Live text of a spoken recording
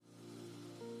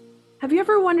Have you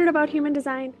ever wondered about human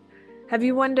design? Have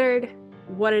you wondered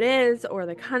what it is, or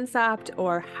the concept,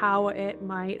 or how it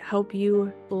might help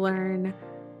you learn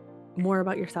more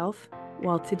about yourself?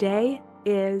 Well, today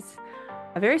is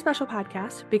a very special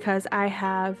podcast because I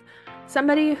have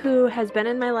somebody who has been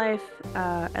in my life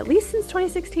at least since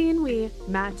 2016. We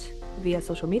met via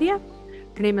social media.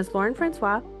 Her name is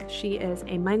Francois. She is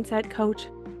a mindset coach,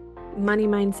 money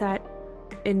mindset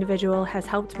individual, has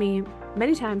helped me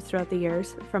many times throughout the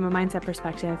years from a mindset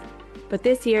perspective. But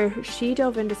this year, she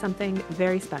dove into something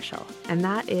very special, and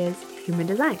that is human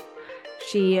design.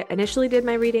 She initially did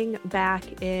my reading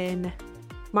back in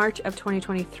March of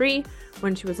 2023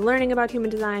 when she was learning about human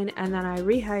design, and then I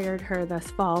rehired her this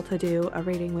fall to do a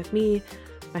reading with me,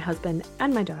 my husband,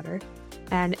 and my daughter.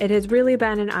 And it has really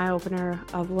been an eye-opener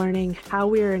of learning how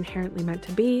we are inherently meant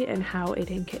to be and how it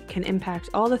can impact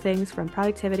all the things from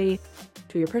productivity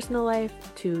to your personal life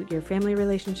to your family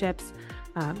relationships.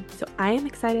 So I am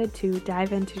excited to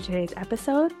dive into today's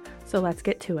episode. So let's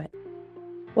get to it.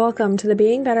 Welcome to the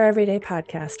Being Better Everyday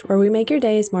podcast, where we make your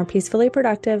days more peacefully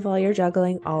productive while you're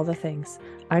juggling all the things.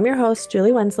 I'm your host,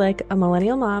 Julie Wenslick, a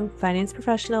millennial mom, finance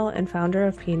professional, and founder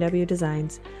of P&W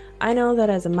Designs. I know that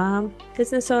as a mom,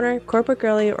 business owner, corporate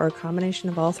girly, or a combination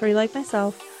of all three like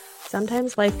myself,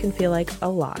 sometimes life can feel like a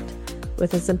lot.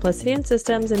 With the simplicity in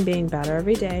systems and being better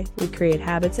every day, we create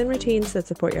habits and routines that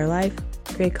support your life,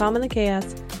 create calm in the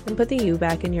chaos, and put the you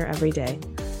back in your everyday.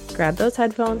 Grab those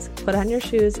headphones, put on your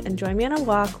shoes, and join me on a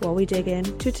walk while we dig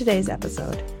into today's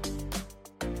episode.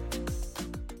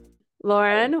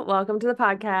 Lauren, welcome to the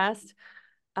podcast.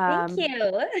 Thank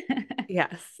you.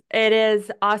 Yes, it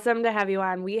is awesome to have you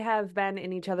on. We have been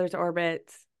in each other's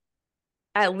orbits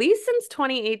at least since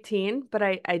 2018, but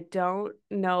I don't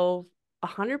know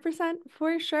 100%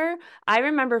 for sure. I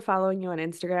remember following you on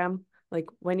Instagram, like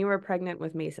when you were pregnant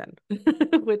with Mason,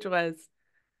 which was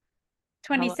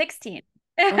how, 2016.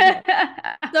 okay.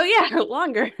 So yeah,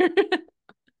 longer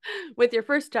with your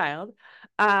first child.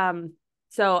 Um,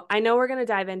 so I know we're going to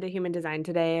dive into human design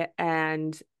today,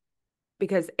 and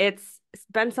because it's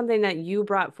been something that you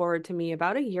brought forward to me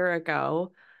about a year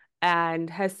ago and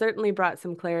has certainly brought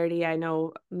some clarity. I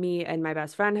know me and my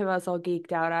best friend have us all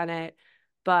geeked out on it.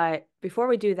 But before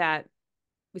we do that,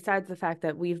 besides the fact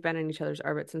that we've been in each other's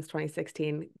orbit since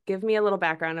 2016, give me a little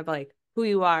background of like who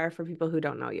you are for people who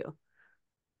don't know you.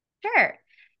 Sure.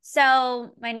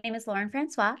 So my name is Lauren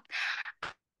Francois.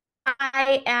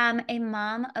 I am a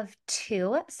mom of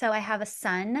two. So I have a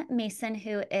son, Mason,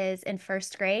 who is in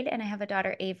first grade, and I have a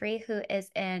daughter, Avery, who is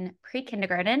in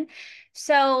pre-kindergarten.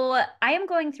 So I am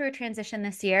going through a transition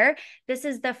this year. This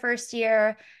is the first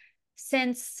year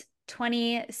since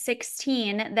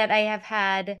 2016 that I have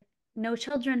had no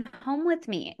children home with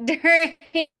me during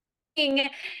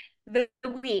the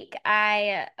week.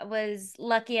 I was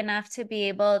lucky enough to be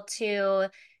able to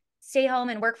stay home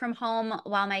and work from home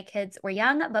while my kids were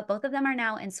young, but both of them are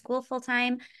now in school full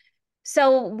time.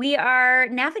 So we are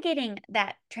navigating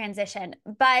that transition.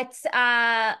 But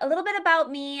a little bit about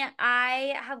me,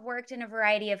 I have worked in a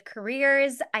variety of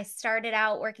careers. I started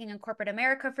out working in corporate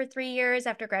America for 3 years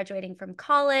after graduating from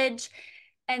college.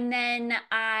 And then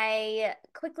I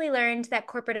quickly learned that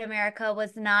corporate America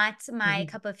was not my Mhm.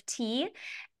 cup of tea.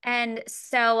 And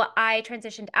so I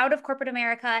transitioned out of corporate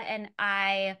America and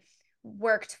I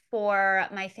worked for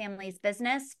my family's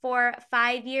business for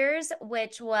 5 years,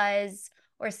 which was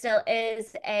or still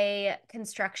is a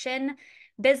construction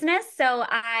business. So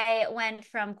I went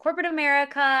from corporate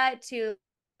America to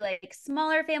like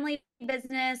smaller family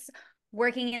business,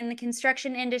 working in the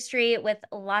construction industry with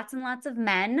lots and lots of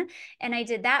men. And I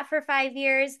did that for 5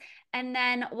 years. And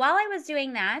then while I was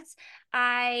doing that,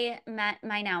 I met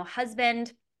my now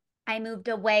husband. I moved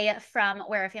away from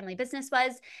where a family business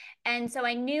was. And so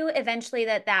I knew eventually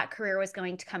that that career was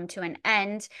going to come to an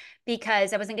end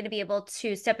because I wasn't going to be able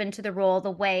to step into the role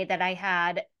the way that I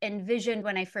had envisioned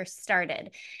when I first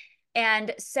started.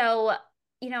 And so,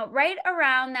 right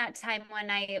around that time when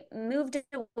I moved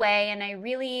away and I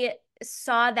really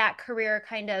saw that career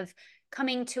kind of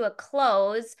coming to a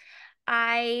close,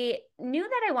 I knew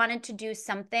that I wanted to do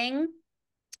something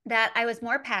that I was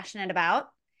more passionate about,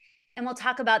 and we'll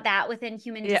talk about that within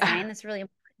human Yeah. design. That's a really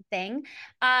important thing.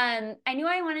 I knew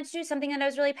I wanted to do something that I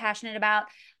was really passionate about.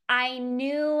 I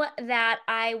knew that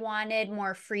I wanted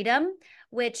more freedom,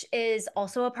 which is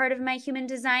also a part of my human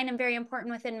design and very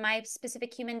important within my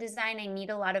specific human design. I need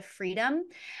a lot of freedom.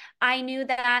 I knew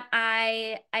that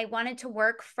I wanted to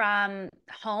work from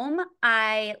home.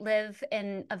 I live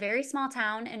in a very small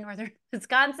town in northern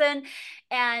Wisconsin,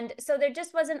 and so there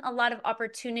just wasn't a lot of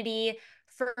opportunity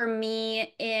for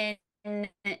me in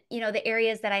the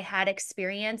areas that I had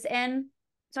experience in.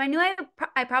 So I knew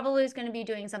I probably was going to be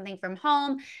doing something from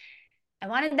home. I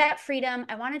wanted that freedom.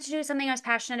 I wanted to do something I was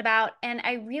passionate about. And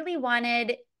I really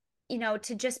wanted,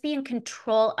 to just be in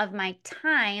control of my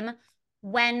time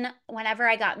whenever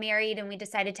I got married and we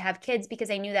decided to have kids,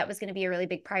 because I knew that was going to be a really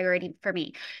big priority for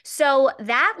me. So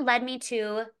that led me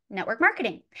to network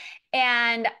marketing.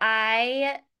 And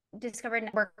I discovered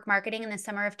network marketing in the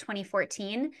summer of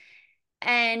 2014.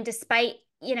 And despite,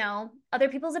 other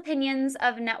people's opinions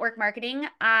of network marketing,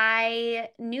 I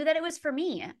knew that it was for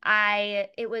me.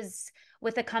 It was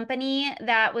with a company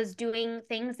that was doing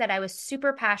things that I was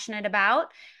super passionate about.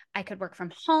 I could work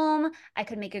from home. I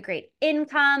could make a great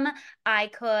income. I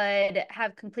could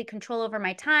have complete control over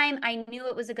my time. I knew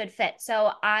it was a good fit.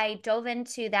 So I dove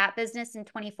into that business in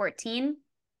 2014.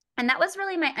 And that was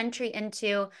really my entry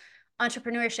into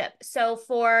entrepreneurship. So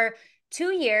for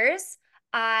 2 years,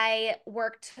 I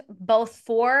worked both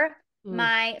for Mm.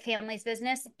 my family's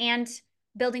business and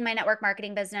building my network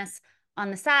marketing business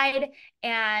on the side.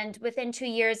 And within 2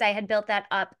 years, I had built that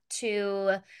up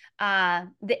to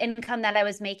the income that I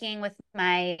was making with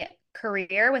my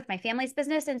career, with my family's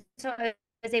business. And so I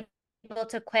was able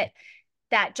to quit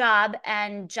that job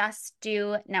and just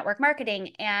do network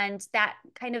marketing. And that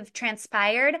kind of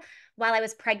transpired while I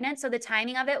was pregnant. So the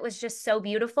timing of it was just so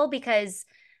beautiful, because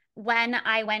when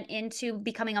I went into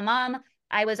becoming a mom,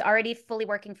 I was already fully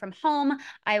working from home.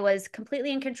 I was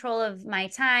completely in control of my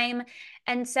time.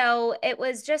 And so it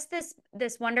was just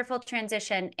this wonderful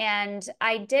transition. And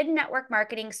I did network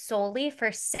marketing solely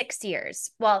for 6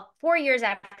 years. Well, 4 years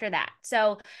after that.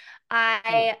 So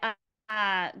Mm.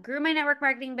 I grew my network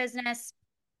marketing business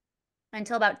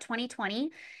until about 2020.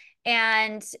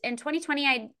 And in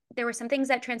 2020, there were some things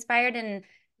that transpired, and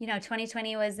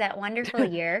 2020 was that wonderful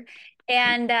year.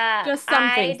 And Just some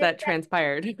I things did that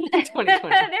transpired in there 2020.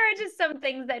 were just some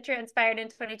things that transpired in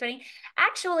 2020.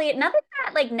 Actually, nothing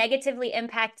that like negatively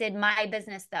impacted my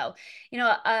business though.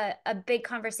 A big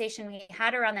conversation we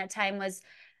had around that time was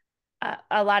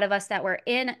a lot of us that were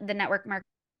in the network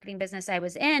marketing business I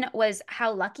was in, was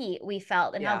how lucky we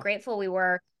felt and how Yeah. grateful we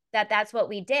were that that's what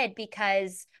we did,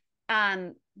 because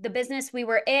the business we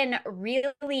were in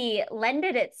really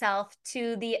lended itself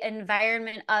to the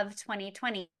environment of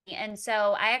 2020. And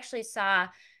so I actually saw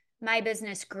my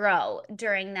business grow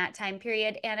during that time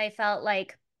period. And I felt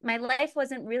like my life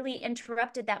wasn't really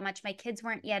interrupted that much. My kids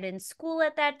weren't yet in school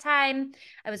at that time.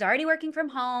 I was already working from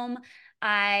home.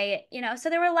 So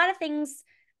there were a lot of things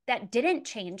that didn't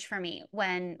change for me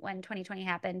when 2020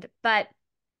 happened. But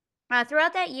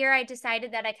throughout that year, I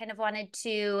decided that I kind of wanted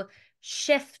to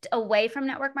shift away from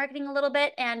network marketing a little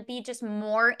bit and be just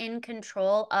more in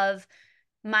control of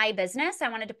my business. I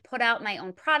wanted to put out my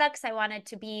own products. I wanted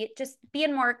to be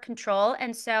in more control.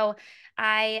 And so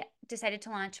I decided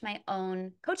to launch my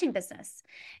own coaching business.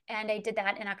 And I did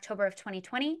that in October of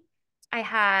 2020. I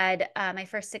had my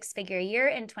first six-figure year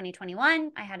in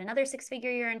 2021. I had another six-figure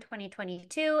year in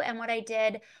 2022. And what I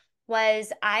did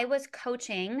was I was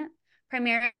coaching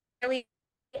primarily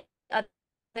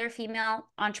other female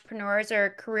entrepreneurs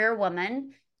or career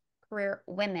women.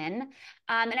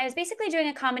 And I was basically doing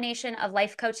a combination of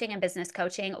life coaching and business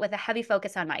coaching with a heavy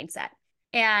focus on mindset.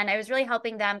 And I was really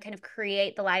helping them kind of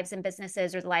create the lives and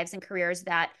businesses, or the lives and careers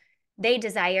that they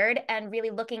desired, and really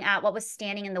looking at what was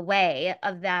standing in the way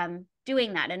of them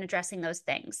doing that and addressing those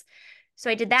things. So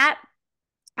I did that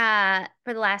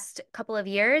for the last couple of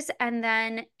years. And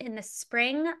then in the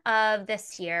spring of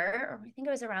this year, or I think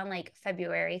it was around like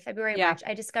February, Yeah. March,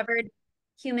 I discovered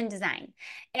human design.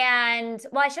 And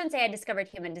well, I shouldn't say I discovered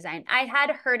human design. I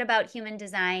had heard about human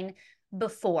design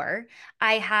before.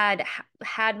 I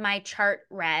had my chart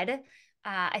read.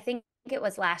 I think it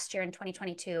was last year in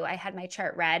 2022. I had my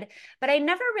chart read, but I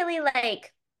never really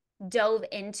like dove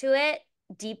into it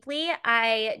deeply.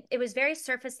 It was very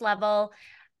surface level.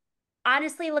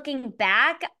 Honestly, looking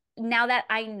back, now that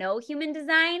I know human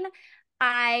design,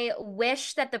 I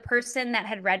wish that the person that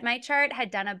had read my chart had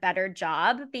done a better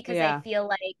job, because I Yeah. feel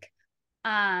like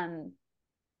um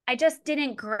I just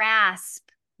didn't grasp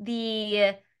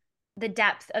the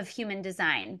depth of human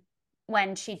design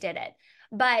when she did it.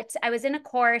 But I was in a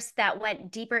course that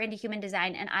went deeper into human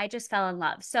design, and I just fell in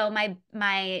love. So my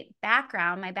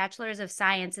background, my bachelor's of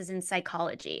science, is in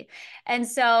psychology. And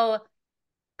so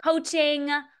coaching,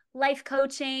 life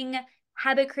coaching,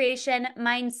 habit creation,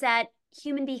 mindset,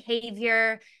 human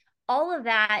behavior, all of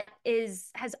that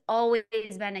has always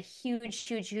been a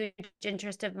huge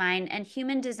interest of mine. And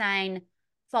human design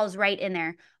falls right in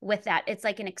there with that. It's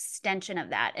like an extension of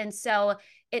that. And so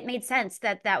it made sense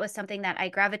that that was something that I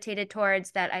gravitated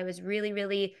towards, that I was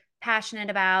really passionate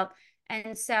about.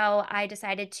 And so I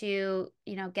decided to,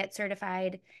 get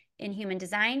certified in human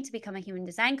design to become a human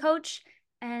design coach.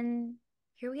 And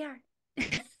here we are.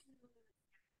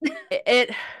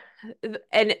 It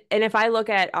and if I look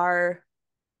at our,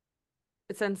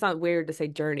 it sounds not weird to say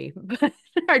journey, but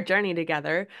our journey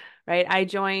together, right? I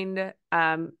joined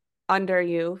under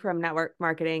you from network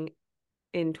marketing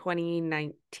in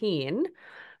 2019,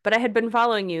 but I had been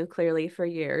following you clearly for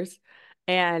years.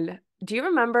 And do you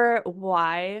remember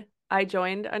why I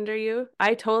joined under you?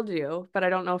 I told you, but I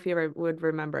don't know if you ever would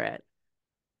remember it.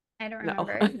 I don't No.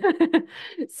 remember.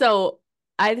 So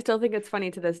I still think it's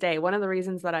funny to this day. One of the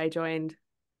reasons that I joined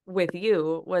with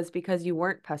you was because you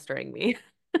weren't pestering me.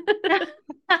 I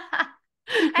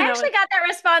And I actually got that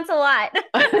response a lot.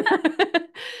 was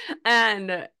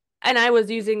and I was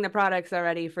using the products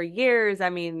already for years. I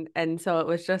mean, and so it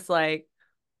was just like,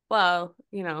 well,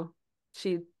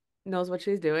 she knows what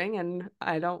she's doing and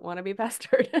I don't want to be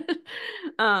pestered.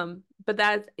 But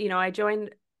that's, I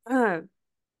joined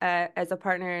as a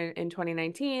partner in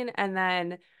 2019, and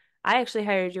then I actually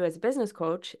hired you as a business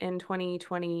coach in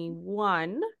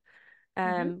 2021,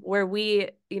 Mhm. where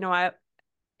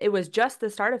it was just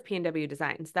the start of P&W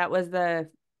Designs. That was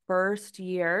the first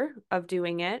year of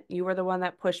doing it. You were the one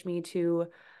that pushed me to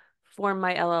form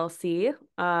my LLC,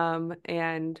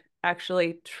 and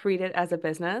actually treat it as a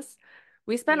business.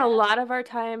 We spent a Yeah. lot of our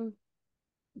time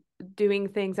doing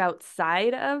things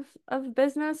outside of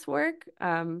business work.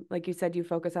 Like you said, you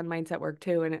focus on mindset work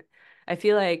too, and I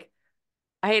feel like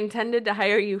I intended to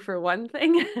hire you for one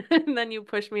thing, and then you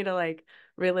pushed me to like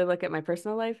really look at my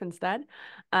personal life instead.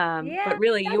 Yeah, But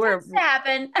really, that you were, tends to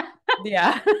happen.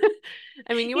 yeah.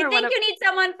 I mean, you You were one think of, you need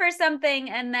someone for something,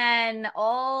 and then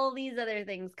all these other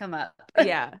things come up.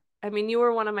 yeah. I mean, you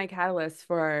were one of my catalysts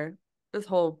for this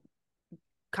whole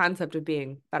concept of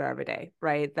being better every day,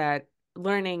 right? That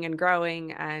learning and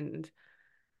growing and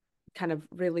kind of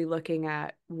really looking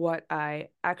at what I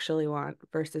actually want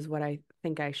versus what I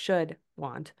think I should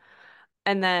want.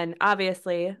 And then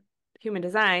obviously, human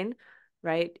design,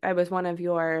 right? I was one of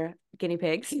your guinea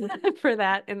pigs for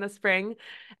that in the spring,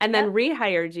 and then Yep.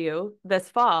 rehired you this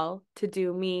fall to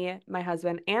do me, my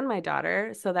husband, and my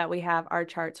daughter so that we have our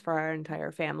charts for our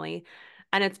entire family.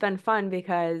 And it's been fun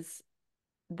because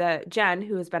the Jen,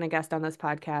 who has been a guest on this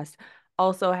podcast,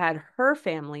 also had her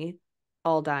family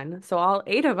all done. So all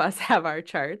eight of us have our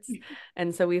charts.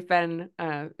 And so we've been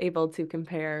able to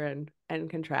compare and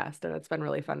contrast, and it's been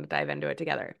really fun to dive into it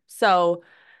together. So,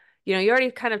 you already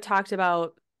kind of talked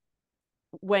about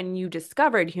when you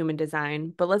discovered human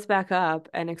design, but let's back up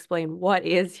and explain what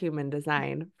is human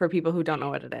design for people who don't know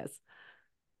what it is.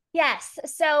 Yes.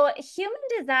 So human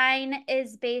design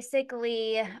is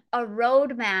basically a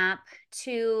roadmap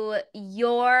to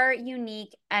your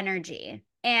unique energy.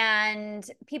 And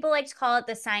people like to call it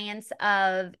the science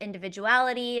of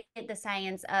individuality, the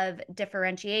science of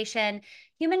differentiation.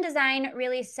 Human design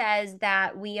really says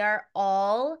that we are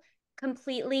all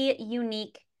completely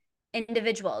unique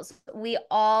individuals. We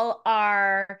all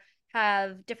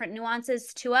have different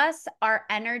nuances to us. Our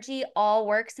energy all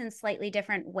works in slightly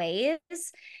different ways.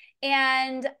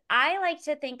 And I like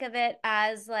to think of it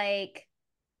as like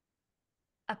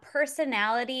a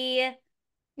personality.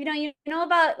 You know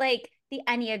about like the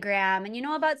Enneagram, and you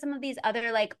know about some of these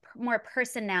other like more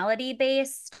personality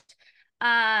based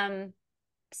um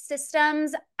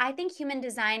systems. I think human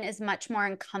design is much more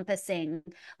encompassing,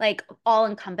 like all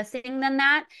encompassing than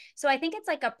that. So I think it's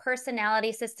like a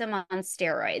personality system on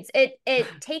steroids. It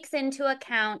takes into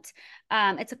account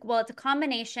it's a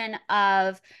combination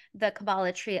of the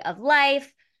Kabbalah tree of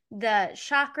life, the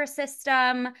chakra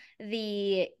system,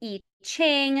 the I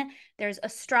Ching. There's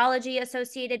astrology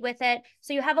associated with it.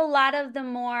 So you have a lot of the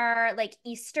more like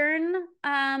Eastern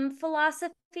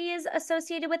philosophies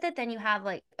associated with it. Then you have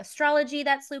like astrology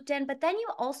that's looped in, but then you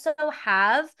also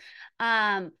have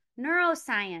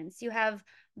neuroscience, you have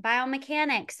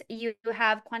biomechanics, you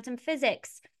have quantum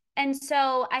physics. And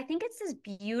so I think it's this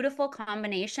beautiful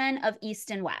combination of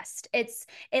East and West. It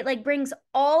like brings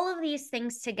all of these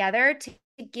things together to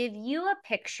give you a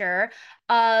picture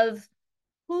of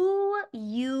who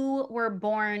you were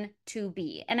born to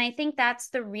be. And I think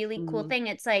that's the really cool Mhm. thing.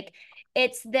 It's like,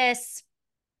 it's this,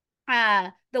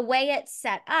 the way it's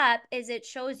set up is it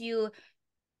shows you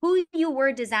who you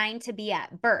were designed to be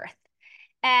at birth.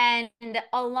 And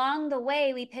along the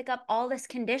way, we pick up all this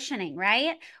conditioning,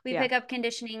 right? We Yeah. pick up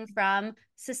conditioning from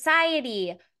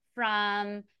society,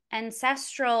 from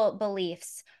ancestral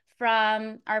beliefs,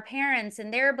 from our parents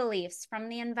and their beliefs, from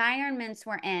the environments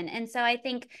we're in. And so I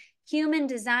think human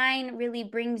design really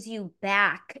brings you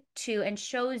back to and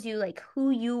shows you like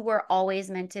who you were always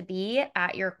meant to be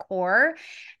at your core.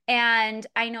 And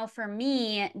I know for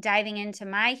me, diving into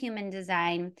my human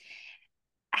design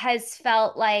has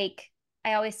felt like,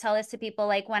 I always tell this to people,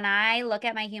 like when I look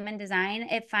at my human design,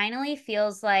 it finally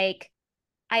feels like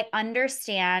I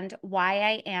understand why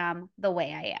I am the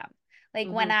way I am. Like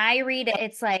when Hmm. I read it,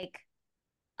 it's like,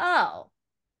 oh,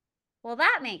 well,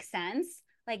 that makes sense.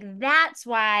 Like, that's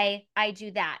why I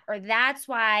do that, or that's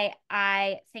why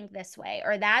I think this way,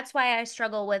 or that's why I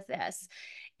struggle with this.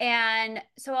 And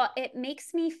so it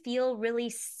makes me feel really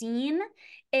seen.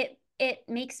 It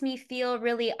makes me feel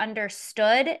really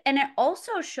understood. And it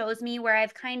also shows me where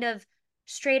I've kind of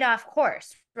strayed off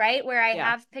course, right? Where I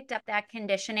Yeah. have picked up that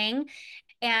conditioning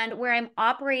and where I'm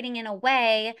operating in a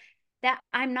way that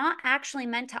I'm not actually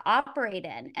meant to operate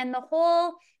in. And the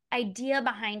whole idea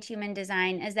behind human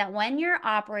design is that when you're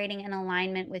operating in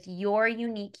alignment with your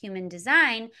unique human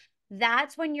design,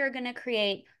 that's when you're going to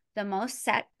create the most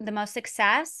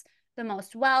success, the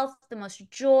most wealth, the most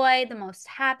joy, the most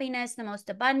happiness, the most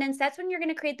abundance. That's when you're going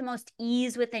to create the most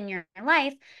ease within your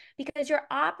life because you're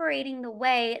operating the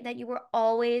way that you were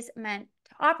always meant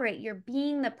to operate. You're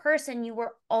being the person you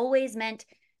were always meant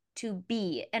to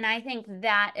be. And I think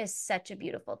that is such a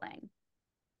beautiful thing.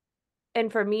 And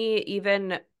for me,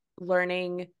 even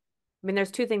learning, I mean,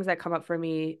 there's two things that come up for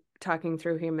me talking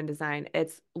through human design.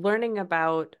 It's learning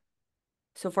about,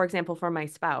 so for example, for my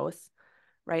spouse,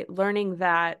 right? Learning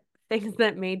that things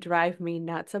that may drive me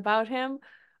nuts about him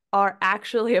are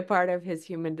actually a part of his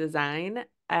human design.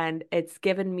 And it's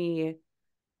given me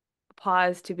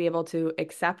pause to be able to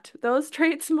accept those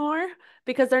traits more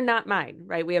because they're not mine,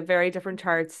 right? We have very different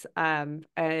charts, and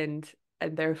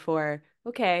therefore,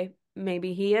 okay,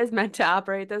 maybe he is meant to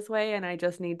operate this way, and I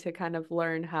just need to kind of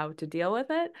learn how to deal with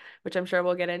it, which I'm sure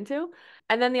we'll get into.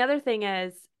 And then the other thing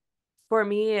is, for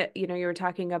me, you were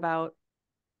talking about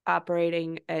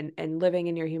operating and living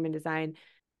in your human design.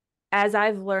 As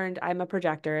I've learned, I'm a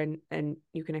projector, and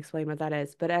you can explain what that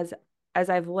is, but as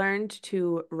I've learned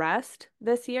to rest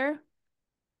this year,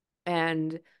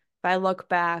 and if I look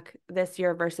back this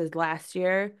year versus last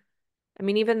year, I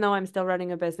mean, even though I'm still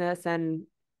running a business and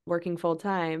working full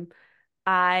time,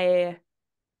 I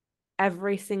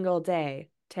every single day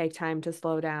take time to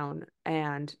slow down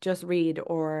and just read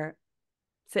or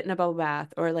sit in a bubble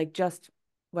bath or like just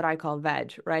what I call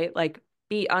veg, right? Like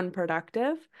be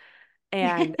unproductive.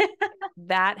 And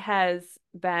that has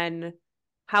been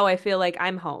how I feel like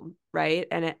I'm home, right?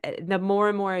 And the more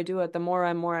and more I do it, the more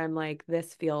I'm like,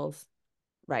 this feels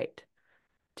right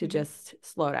to Mm-hmm. just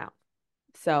slow down.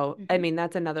 So, I Mm-hmm. mean,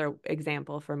 that's another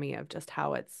example for me of just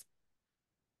how it's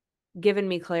given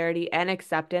me clarity and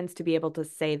acceptance to be able to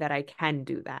say that I can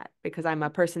do that because I'm a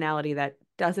personality that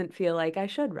doesn't feel like I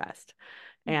should rest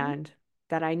Mm-hmm. and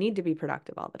that I need to be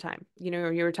productive all the time. You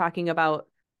were talking about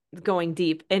going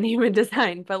deep in human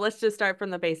design, but let's just start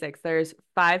from the basics. There's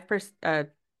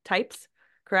types,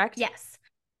 correct? Yes.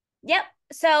 Yep.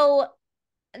 So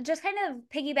just kind of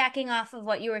piggybacking off of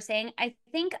what you were saying, I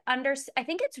think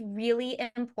it's really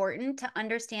important to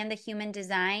understand the human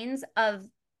designs of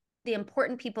the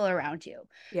important people around you.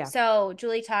 Yeah. So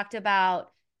Julie talked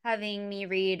about having me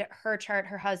read her chart,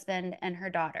 her husband, and her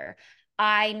daughter.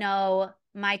 I know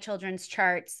my children's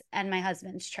charts and my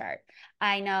husband's chart.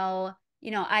 I know,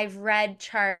 I've read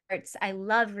charts. I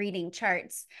love reading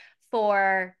charts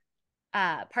for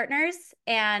partners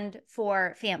and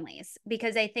for families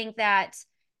because I think that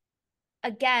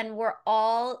again, we're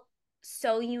all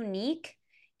so unique.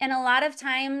 And a lot of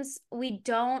times we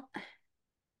don't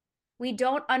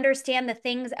understand the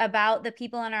things about the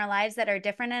people in our lives that are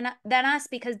different than us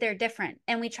because they're different.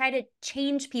 And we try to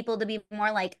change people to be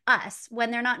more like us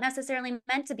when they're not necessarily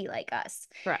meant to be like us.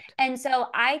 Correct. And so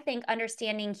I think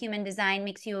understanding human design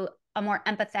makes you a more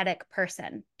empathetic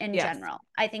person in Yes. general.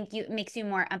 I think it makes you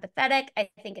more empathetic. I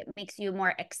think it makes you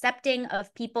more accepting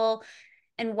of people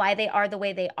and why they are the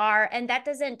way they are. And that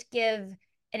doesn't give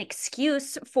an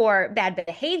excuse for bad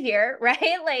behavior,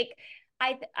 right? Like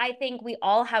I think we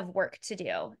all have work to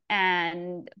do.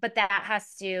 But that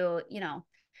has to,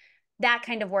 that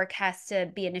kind of work has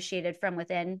to be initiated from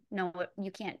within. No,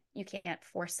 you can't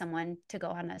force someone to go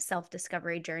on a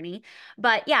self-discovery journey.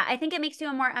 But yeah, I think it makes you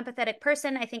a more empathetic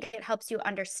person. I think it helps you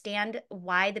understand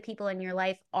why the people in your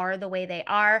life are the way they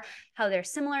are, how they're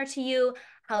similar to you,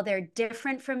 how they're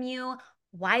different from you,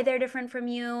 why they're different from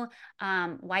you,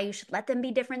 why you should let them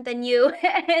be different than you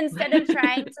instead of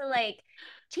trying to like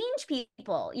change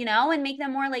people, and make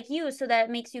them more like you so that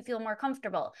it makes you feel more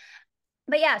comfortable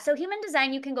But yeah, so human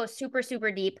design, you can go super,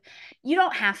 super deep. You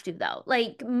don't have to, though.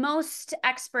 Like most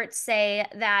experts say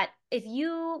that if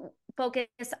you focus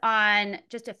on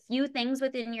just a few things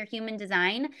within your human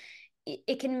design,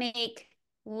 it can make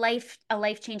a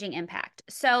life-changing impact.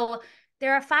 So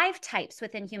there are 5 types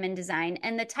within human design,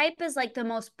 and the type is like the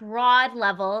most broad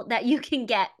level that you can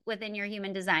get within your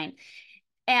human design.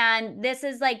 And this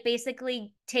is like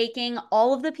basically taking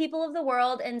all of the people of the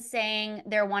world and saying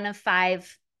they're one of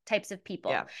 5 types of Yeah.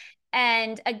 people.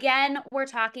 And again, we're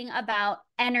talking about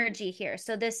energy here.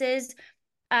 So this is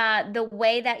the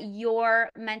way that you're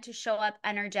meant to show up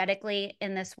energetically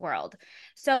in this world.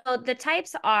 So the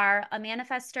types are a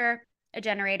manifester, a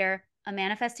generator, a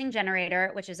manifesting generator,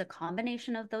 which is a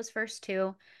combination of those first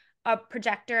two, a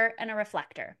projector, and a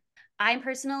reflector. I'm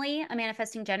personally a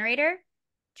manifesting generator.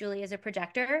 Julie is a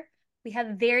projector. We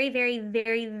have very, very,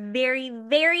 very, very,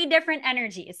 very different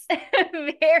energies.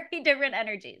 Very different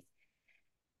energies.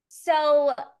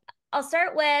 So I'll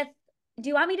start with, do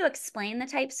you want me to explain the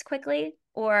types quickly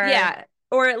or Yeah.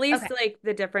 Or at okay. least like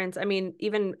the difference. I mean,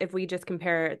 even if we just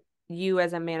compare you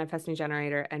as a manifesting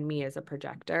generator and me as a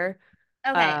projector.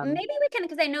 Okay, Um, maybe we can,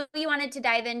 because I know you wanted to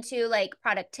dive into like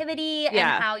productivity and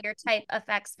yeah. how your type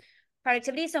affects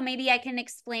productivity. So maybe I can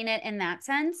explain it in that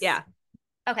sense. Yeah.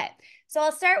 Okay. So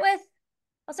I'll start with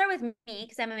me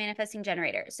because I'm a manifesting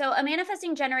generator. So a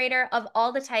manifesting generator of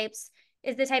all the types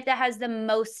is the type that has the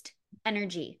most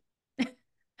energy.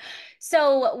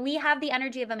 So we have the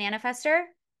energy of a manifester.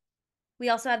 We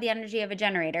also have the energy of a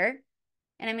generator.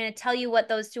 And I'm going to tell you what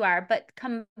those two are. But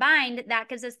combined, that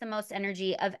gives us the most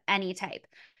energy of any type.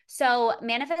 So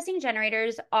manifesting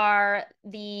generators are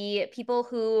the people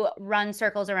who run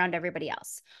circles around everybody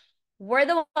else. We're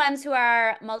the ones who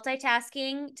are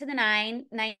multitasking to the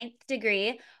ninth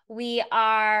degree. We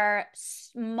are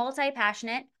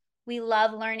multi-passionate. We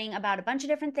love learning about a bunch of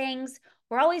different things.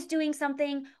 We're always doing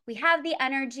something. We have the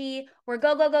energy. We're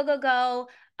go, go, go, go, go.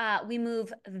 We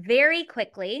move very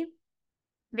quickly,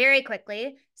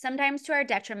 sometimes to our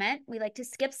detriment. We like to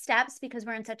skip steps because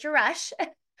we're in such a rush.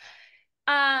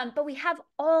 But we have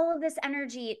all of this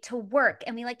energy to work,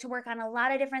 and we like to work on a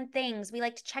lot of different things. We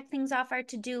like to check things off our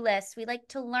to-do list. We like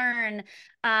to learn.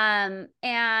 And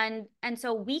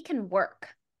so we can work.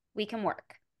 We can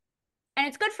work. And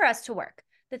it's good for us to work.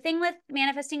 The thing with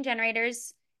manifesting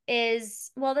generators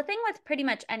is, well, the thing with pretty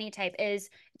much any type is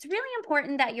it's really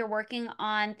important that you're working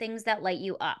on things that light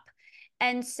you up.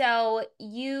 And so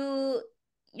you're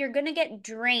going to get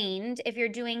drained if you're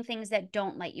doing things that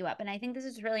don't light you up. And I think this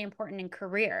is really important in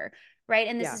career, right?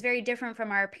 And this Yeah. is very different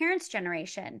from our parents'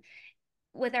 generation.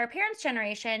 With our parents'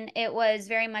 generation, it was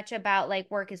very much about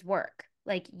like work is work.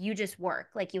 Like you just work.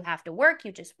 Like you have to work,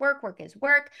 you just work, work is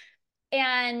work.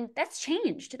 And that's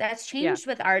changed. That's Yeah. changed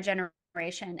with our generation.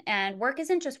 And work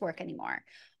isn't just work anymore.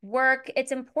 Work,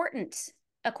 it's important.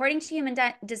 According to human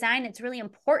design, it's really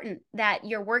important that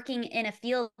you're working in a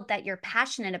field that you're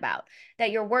passionate about,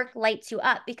 that your work lights you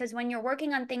up. Because when you're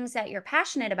working on things that you're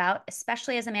passionate about,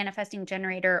 especially as a manifesting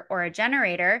generator or a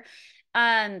generator,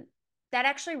 um, that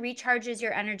actually recharges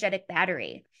your energetic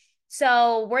battery.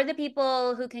 So we're the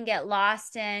people who can get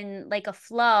lost in like a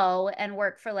flow and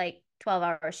work for like 12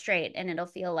 hours straight, and it'll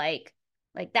feel like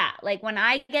that. Like when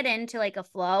I get into like a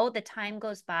flow, the time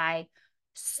goes by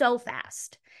so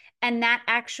fast. And that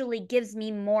actually gives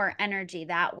me more energy.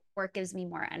 That work gives me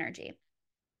more energy.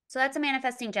 So that's a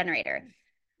manifesting generator.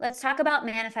 Let's talk about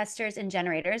manifestors and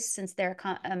generators, since their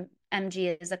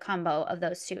MG is a combo of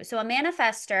those two. So a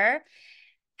manifestor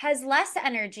has less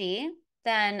energy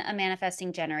than a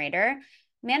manifesting generator.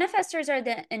 Manifestors are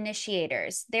the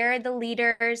initiators. They're the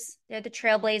leaders, they're the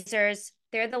trailblazers,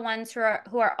 they're the ones who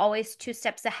are always 2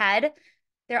 steps ahead.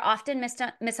 They're often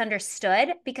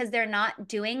misunderstood because they're not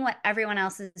doing what everyone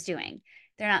else is doing.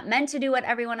 They're not meant to do what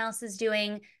everyone else is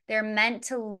doing. They're meant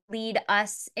to lead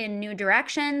us in new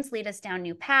directions, lead us down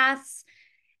new paths.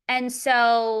 And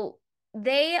so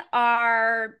they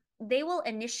will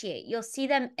initiate. You'll see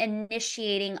them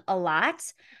initiating a lot,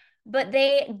 but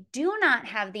they do not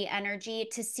have the energy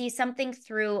to see something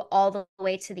through all the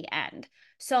way to the end.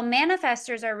 So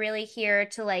manifestors are really here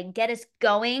to like get us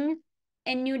going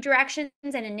in new directions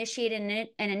and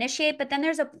initiate, but then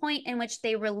there's a point in which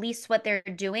they release what they're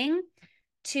doing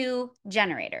to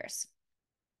generators.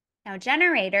 Now,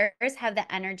 generators have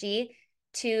the energy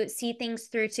to see things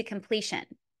through to completion.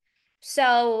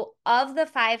 So, of the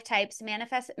 5 types,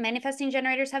 manifesting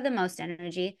generators have the most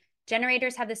energy.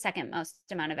 Generators have the second most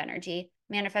amount of energy.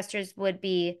 Manifestors would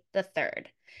be the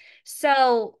third.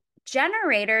 So,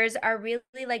 generators are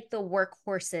really like the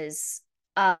workhorses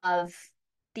of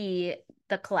the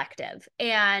collective.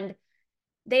 And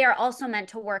they are also meant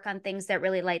to work on things that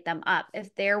really light them up.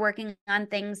 If they're working on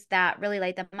things that really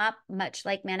light them up, much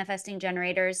like manifesting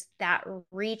generators, that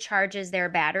recharges their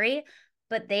battery,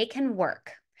 but they can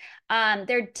work.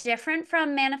 They're different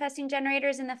from manifesting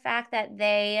generators in the fact that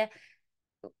they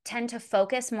tend to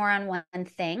focus more on one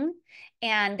thing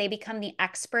and they become the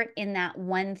expert in that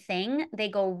one thing. They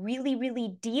go really,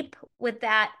 really deep with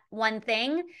that one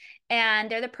thing,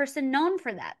 and they're the person known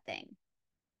for that thing.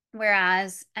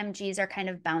 Whereas MGs are kind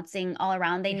of bouncing all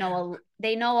around. Yeah.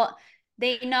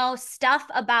 They know stuff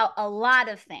about a lot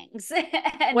of things.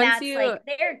 And Once that's you, like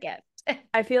their gift.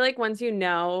 I feel like once you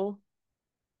know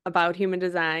about human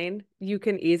design, you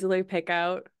can easily pick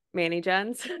out Manny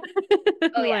Gens,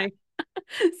 Oh yeah. like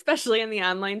especially in the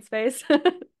online space. Oh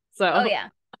So yeah.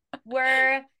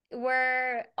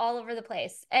 We're all over the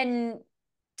place. And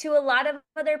to a lot of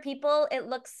other people, it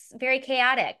looks very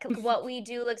chaotic. What we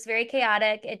do looks very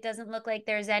chaotic. It doesn't look like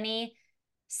there's any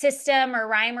system or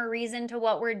rhyme or reason to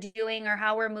what we're doing or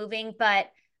how we're moving,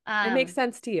 but it makes um,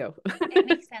 sense to you. it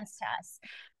makes sense to us.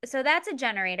 So that's a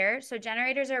generator. So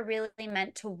generators are really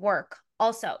meant to work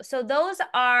also. So those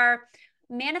are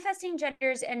manifesting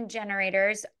generators, and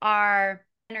generators are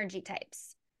energy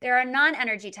types. There are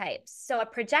non-energy types. So a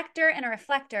projector and a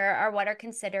reflector are what are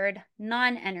considered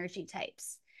non-energy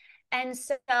types. And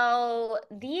so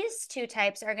these two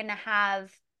types are going to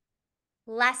have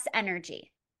less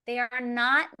energy. They are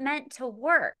not meant to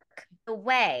work the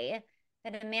way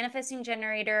that a manifesting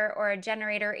generator or a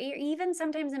generator, or even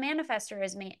sometimes a manifester,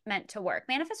 is meant to work.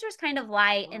 Manifestors kind of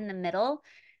lie in the middle.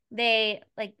 They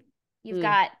like, you've Mm.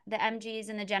 got the MGs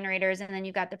and the generators, and then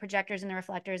you've got the projectors and the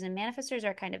reflectors, and manifestors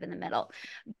are kind of in the middle.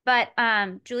 But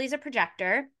Julie's a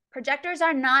projector. Projectors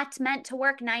are not meant to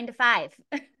work 9 to 5.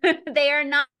 They are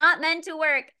not meant to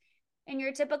work in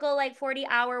your typical like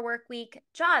 40-hour work week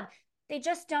job. They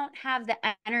just don't have the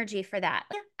energy for that.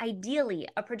 Ideally,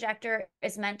 a projector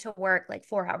is meant to work like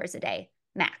 4 hours a day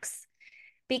max,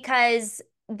 because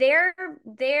their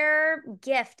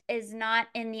gift is not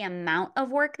in the amount of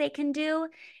work they can do,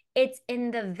 it's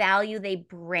in the value they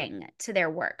bring to their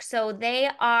work. So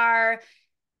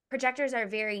projectors are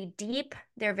very deep,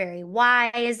 they're very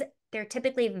wise, they're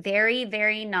typically very,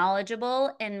 very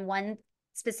knowledgeable in one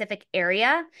specific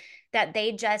area that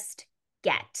they just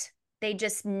get. They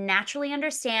just naturally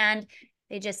understand,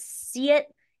 they just see it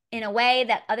in a way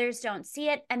that others don't see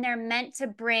it, and they're meant to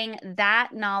bring that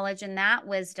knowledge and that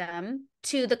wisdom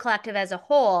to the collective as a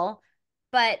whole.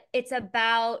 But it's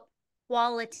about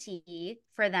quality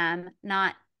for them,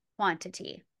 not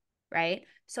quantity, right?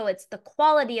 So it's the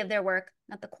quality of their work,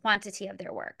 not the quantity of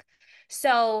their work.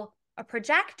 So a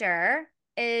projector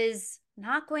is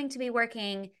not going to be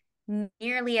working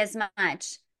nearly as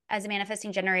much as a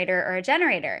manifesting generator or a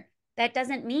generator. That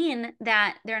doesn't mean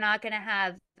that they're not going to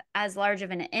have as large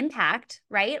of an impact,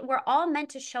 right? We're all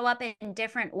meant to show up in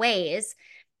different ways.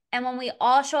 And when we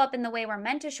all show up in the way we're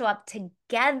meant to show up,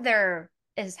 together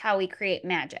is how we create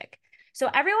magic. So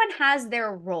everyone has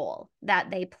their role that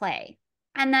they play.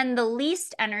 And then the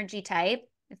least energy type,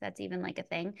 if that's even like a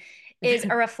thing, is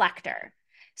a reflector.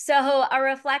 So a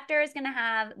reflector is going to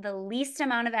have the least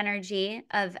amount of energy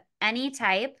of any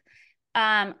type.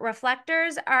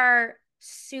 Reflectors are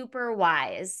super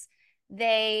wise.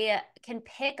 They can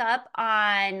pick up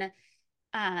on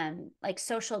like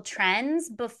social trends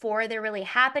before they're really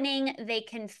happening. They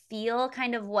can feel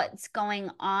kind of what's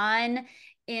going on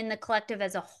in the collective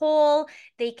as a whole.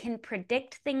 They can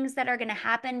predict things that are going to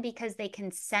happen because they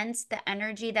can sense the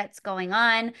energy that's going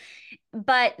on.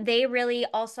 But they really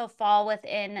also fall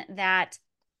within that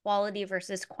quality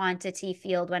versus quantity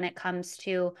field when it comes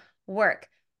to work.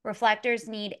 Reflectors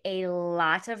need a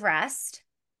lot of rest.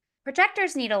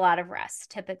 Projectors need a lot of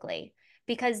rest typically,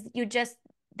 because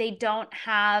they don't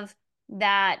have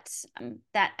that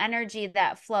energy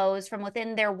that flows from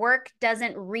within. Their work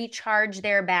doesn't recharge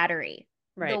their battery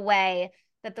the Right. way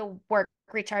that the work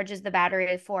recharges the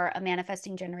battery for a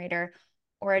manifesting generator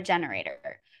or a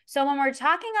generator. So when we're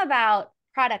talking about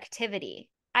productivity,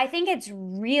 I think it's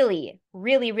really,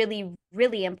 really, really,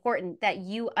 really important that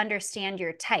you understand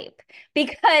your type.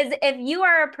 Because if you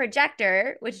are a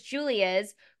projector, which Julie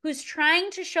is, who's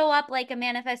trying to show up like a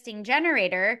manifesting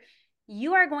generator,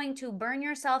 you are going to burn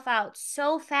yourself out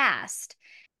so fast.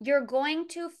 You're going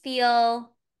to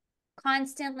feel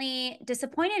constantly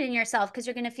disappointed in yourself, because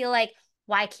you're going to feel like,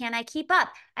 why can't I keep up?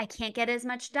 I can't get as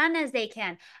much done as they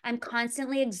can. I'm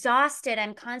constantly exhausted.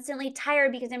 I'm constantly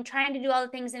tired because I'm trying to do all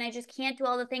the things and I just can't do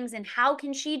all the things. And how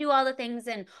can she do all the things?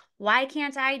 And why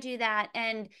can't I do that?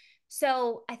 And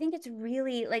So I think it's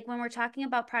really like when we're talking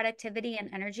about productivity and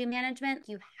energy management,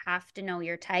 you have to know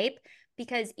your type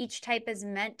because each type is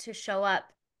meant to show up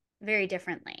very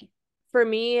differently. For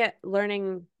me,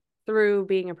 learning through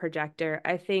being a projector,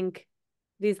 I think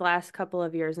these last couple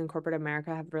of years in corporate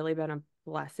America have really been a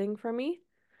blessing for me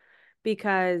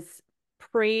because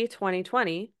pre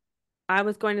 2020, I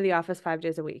was going to the office 5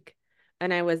 days a week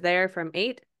and I was there from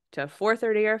 8 to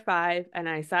 4:30 or 5 and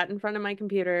I sat in front of my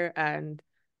computer and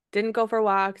didn't go for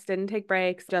walks, didn't take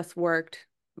breaks, just worked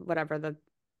whatever the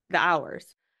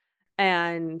hours.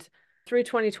 And through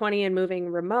 2020 and moving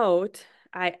remote,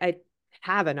 I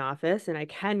have an office and I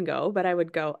can go, but I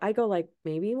go like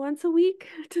maybe once a week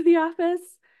to the office.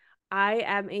 I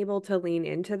am able to lean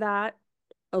into that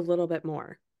a little bit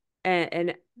more.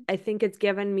 And I think it's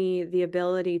given me the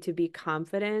ability to be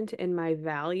confident in my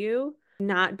value,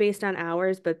 not based on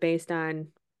hours, but based on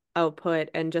output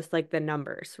and just like the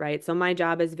numbers, right? So my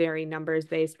job is very numbers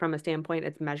based from a standpoint,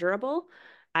 it's measurable.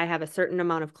 I have a certain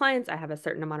amount of clients, I have a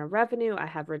certain amount of revenue, I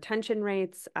have retention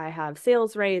rates, I have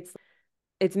sales rates.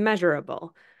 It's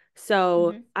measurable.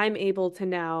 So Mm-hmm. I'm able to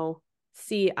now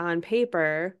see on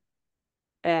paper,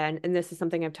 and this is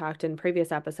something I've talked in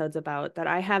previous episodes about, that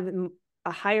I have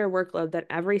a higher workload than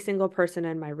every single person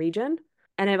in my region.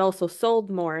 And I've also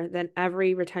sold more than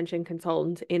every retention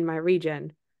consultant in my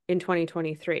region in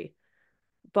 2023.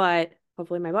 But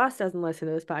hopefully my boss doesn't listen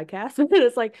to this podcast. But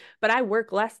it's like, but I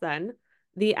work less than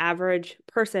the average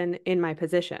person in my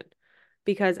position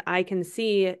because I can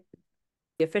see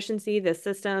the efficiency, the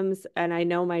systems, and I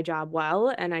know my job well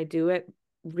and I do it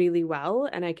really well.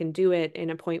 And I can do it in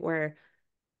a point where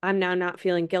I'm now not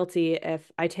feeling guilty if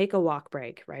I take a walk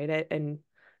break, right? And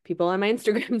people on my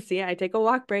Instagram see I take a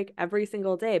walk break every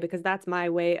single day because that's my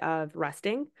way of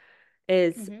resting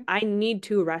is Mm-hmm. I need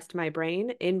to rest my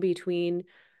brain in between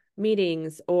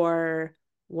meetings or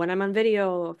when I'm on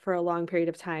video for a long period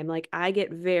of time. Like I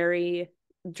get very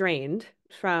drained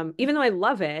from, even though I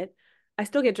love it, I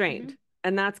still get Mm-hmm. drained.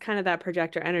 And that's kind of that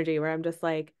projector energy where I'm just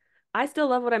like, I still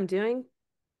love what I'm doing,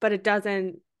 but it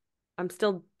doesn't, I'm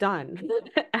still done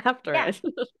after Yeah. it.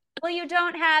 Well, you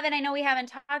don't have, and I know we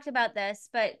haven't talked about this,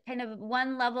 but kind of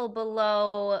one level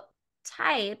below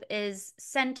type is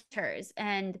centers.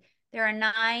 And there are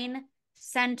 9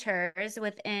 centers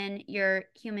within your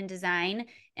human design.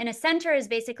 And a center is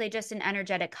basically just an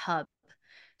energetic hub.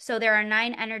 So there are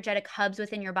 9 energetic hubs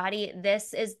within your body.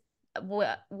 This is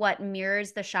what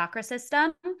mirrors the chakra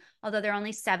system, although there are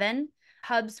only 7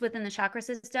 hubs within the chakra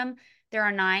system. There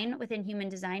are 9 within human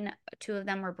design. 2 of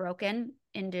them were broken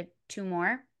into 2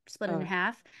 more, split in Oh,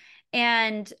 half.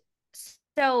 And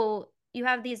so you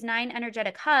have these 9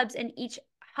 energetic hubs, and each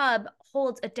hub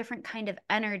holds a different kind of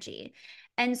energy.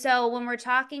 And so when we're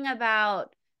talking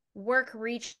about work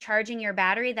recharging your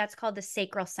battery, that's called the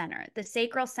sacral center. The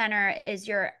sacral center is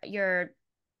your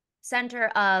center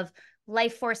of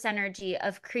life force energy,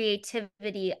 of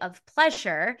creativity, of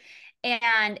pleasure.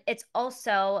 And it's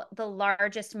also the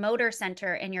largest motor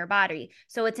center in your body.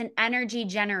 So it's an energy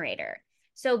generator.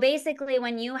 So basically,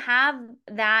 when you have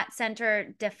that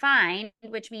center defined,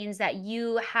 which means that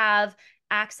you have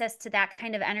access to that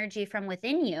kind of energy from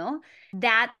within you,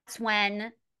 that's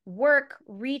when work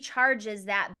recharges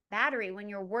that battery. When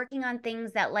you're working on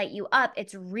things that light you up,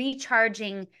 it's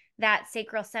recharging that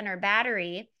sacral center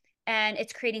battery and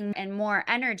it's creating and more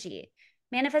energy.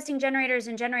 Manifesting generators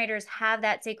and generators have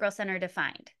that sacral center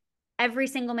defined. Every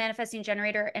single manifesting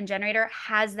generator and generator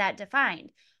has that defined,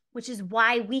 which is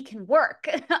why we can work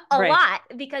a right. lot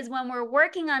because when we're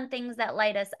working on things that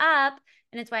light us up,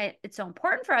 and it's why it's so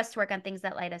important for us to work on things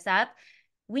that light us up,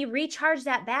 we recharge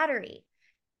that battery.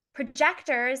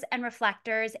 Projectors and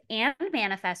reflectors and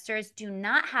manifestors do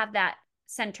not have that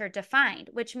center defined,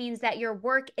 which means that your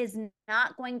work is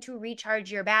not going to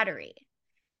recharge your battery.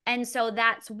 And so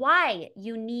that's why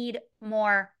you need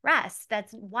more rest.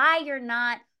 That's why you're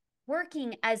not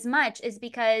working as much, is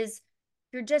because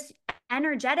you're just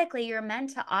energetically, you're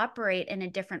meant to operate in a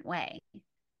different way.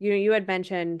 You had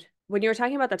mentioned when you were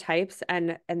talking about the types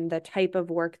and the type of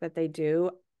work that they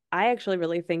do, I actually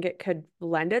really think it could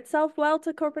lend itself well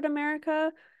to corporate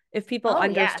America if people Oh,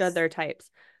 understood yes. their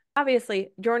types. Obviously,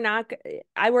 you're not,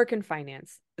 I work in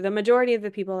finance. The majority of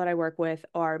the people that I work with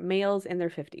are males in their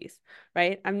 50s,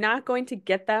 right? I'm not going to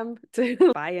get them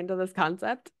to buy into this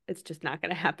concept. It's just not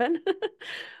going to happen.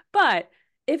 But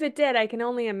if it did, I can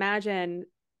only imagine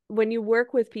when you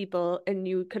work with people and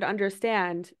you could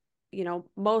understand,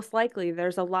 most likely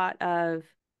there's a lot of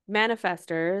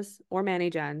manifestors or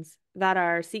manigens that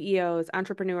are CEOs,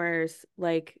 entrepreneurs,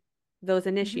 like those Mm-hmm.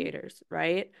 initiators,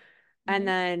 right? And Mm-hmm.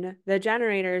 then the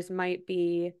generators might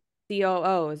be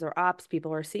COOs or ops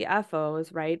people or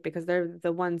CFOs, right? Because they're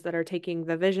the ones that are taking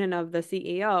the vision of the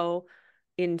CEO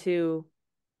into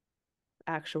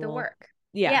The actual, work.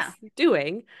 Yeah. yes,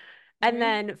 doing. And Hmm.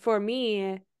 then for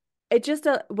me, it just,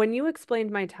 when you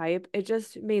explained my type, it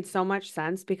just made so much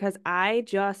sense because I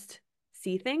just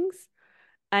see things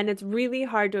and it's really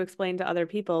hard to explain to other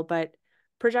people, but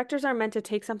projectors are meant to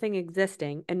take something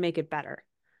existing and make it better,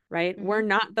 right? We're Hmm.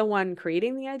 not the one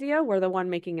creating the idea, we're the one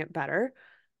making it better.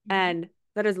 Hmm. And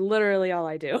that is literally all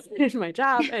I do in my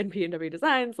job and P&W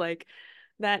Designs. Like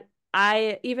that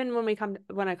I even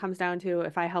when it comes down to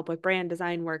if I help with brand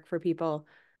design work for people,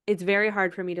 it's very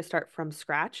hard for me to start from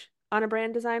scratch on a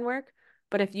brand design work.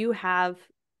 But if you have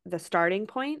the starting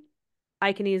point,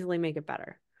 I can easily make it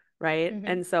better. Right. Hmm.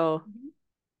 And so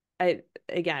Hmm.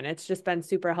 again, it's just been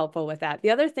super helpful with that.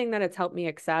 The other thing that it's helped me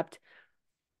accept,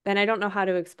 and I don't know how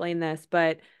to explain this,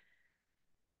 but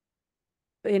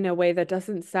in a way that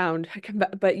doesn't sound,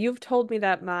 but you've told me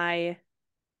that my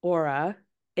aura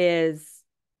is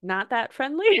not that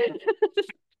friendly.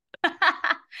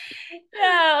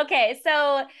 No, okay.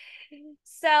 So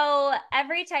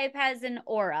every type has an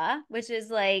aura, which is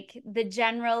like the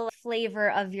general flavor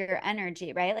of your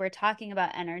energy, right? We're talking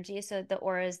about energy, so the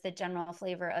aura is the general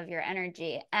flavor of your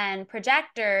energy. And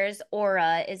projectors'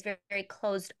 aura is very, very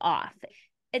closed off.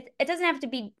 It doesn't have to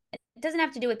be, it doesn't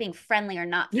have to do with being friendly or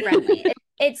not friendly.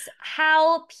 It's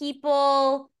how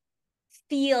people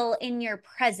feel in your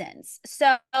presence.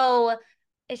 So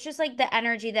it's just like the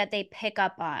energy that they pick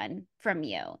up on from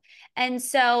you. And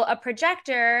so a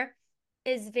projector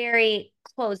is very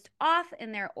closed off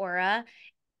in their aura,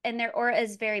 and their aura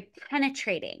is very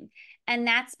penetrating. And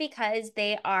that's because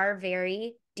they are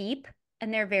very deep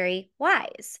and they're very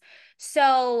wise.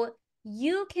 So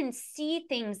you can see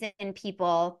things in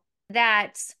people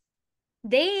that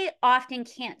they often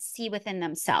can't see within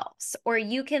themselves, or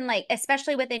you can, like,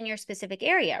 especially within your specific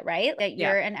area, right, that Yeah.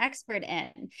 you're an expert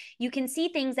in, you can see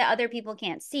things that other people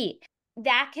can't see.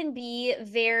 That can be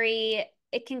very,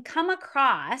 it can come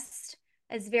across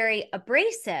as very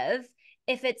abrasive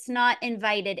if it's not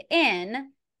invited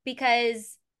in,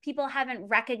 because people haven't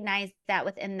recognized that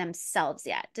within themselves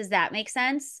yet. Does that make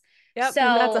sense? Yep.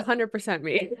 And that's so 100%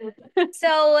 me.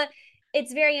 so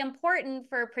it's very important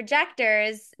for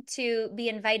projectors to be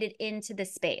invited into the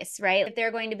space, right? If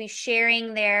they're going to be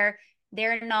sharing their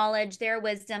knowledge, their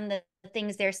wisdom, the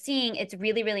things they're seeing, it's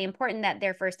really, really important that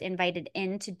they're first invited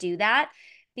in to do that,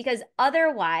 because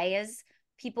otherwise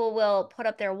people will put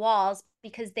up their walls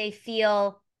because they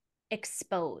feel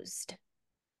exposed.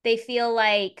 They feel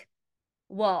like,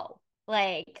 whoa,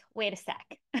 like, wait a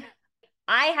sec.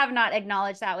 I have not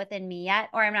acknowledged that within me yet,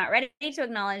 or I'm not ready to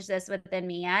acknowledge this within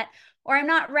me yet, or I'm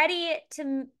not ready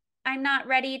to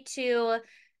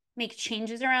make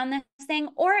changes around this thing.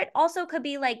 Or it also could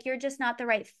be like you're just not the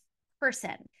right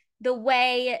person. The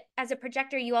way, as a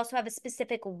projector, you also have a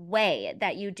specific way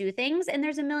that you do things, and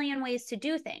there's a million ways to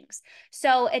do things.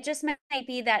 So it just might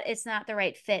be that it's not the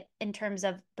right fit in terms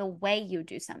of the way you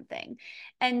do something.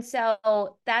 And so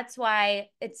that's why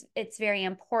it's very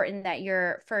important that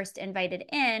you're first invited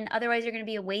in. Otherwise, you're going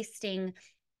to be wasting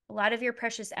a lot of your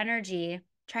precious energy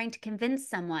trying to convince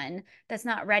someone that's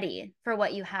not ready for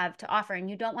what you have to offer. And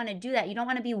you don't want to do that. You don't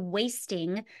want to be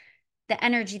wasting the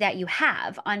energy that you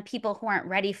have on people who aren't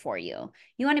ready for you.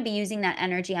 You want to be using that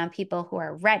energy on people who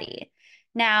are ready.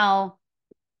 Now,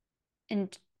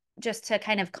 and just to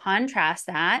kind of contrast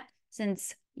that,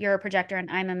 since you're a projector and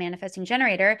I'm a manifesting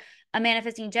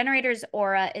generator's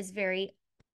aura is very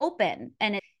open,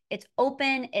 and it's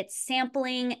open, it's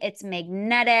sampling, it's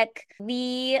magnetic.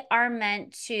 We are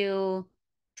meant to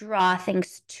draw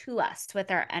things to us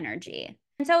with our energy.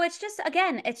 And so it's just,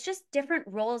 again, it's just different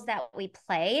roles that we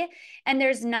play. And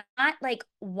there's not like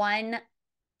one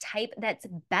type that's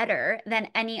better than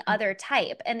any other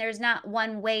type. And there's not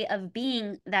one way of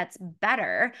being that's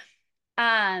better.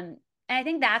 And I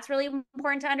think that's really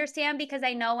important to understand, because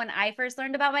I know when I first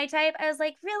learned about my type, I was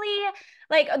like, really?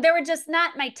 Like, there were just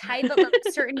not my type, but like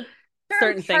certain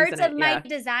Certain things in parts of it. my Yeah.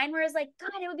 design where it's like,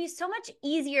 God, it would be so much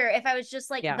easier if I was just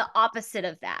like Yeah. the opposite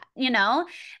of that, you know?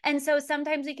 And so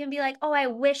sometimes we can be like, oh, I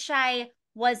wish I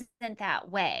wasn't that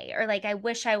way, or like, I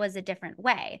wish I was a different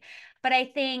way. But I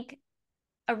think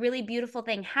a really beautiful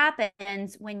thing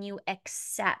happens when you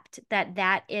accept that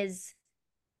that is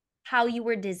how you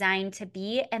were designed to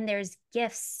be, and there's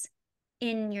gifts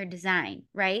in your design,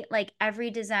 right? Like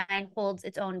every design holds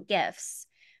its own gifts.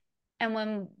 And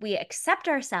when we accept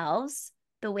ourselves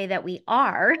the way that we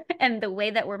are and the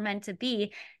way that we're meant to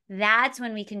be, that's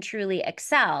when we can truly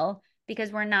excel,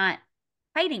 because we're not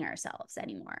fighting ourselves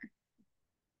anymore.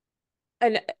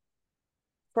 And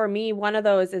for me, one of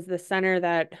those is the center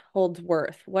that holds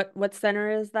worth. What center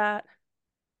is that?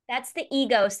 That's the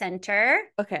ego center.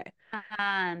 Okay.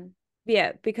 Um,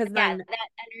 Yeah, because yeah, then that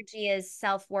energy is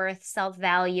self-worth,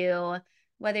 self-value,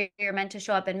 whether you're meant to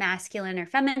show up in masculine or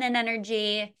feminine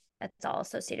energy, that's all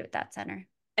associated with that center.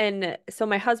 and so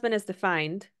my husband is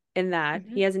defined in that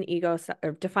Mm-hmm. he has an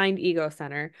or defined ego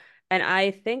center, and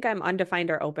I think I'm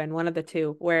undefined or open, one of the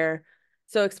two. Where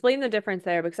so explain the difference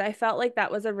there because I felt like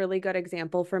that was a really good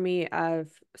example for me of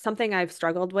something I've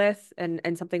struggled with and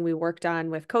something we worked on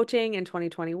with coaching in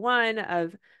 2021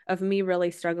 of me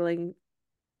really struggling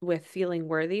with feeling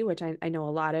worthy, which I know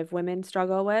a lot of women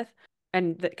struggle with,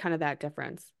 and kind of that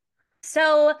difference.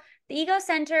 So the ego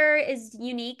center is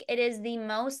unique. It is the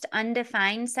most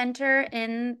undefined center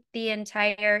in the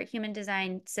entire human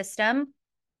design system.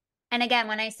 And again,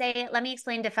 when I say, let me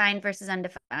explain defined versus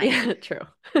undefined. Yeah, true.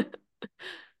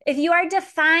 If you are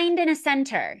defined in a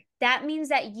center, that means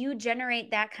that you generate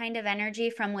that kind of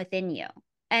energy from within you.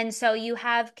 And so you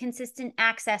have consistent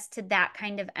access to that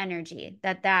kind of energy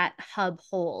that that hub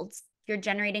holds. You're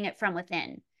generating it from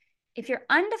within. If you're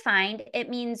undefined, it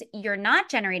means you're not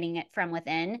generating it from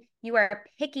within. You are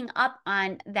picking up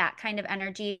on that kind of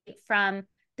energy from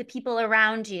the people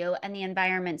around you and the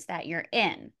environments that you're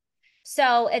in.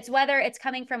 So it's whether it's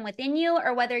coming from within you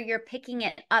or whether you're picking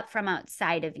it up from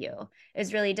outside of you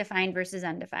is really defined versus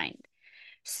undefined.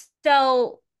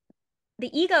 So the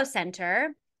ego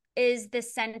center is the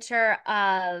center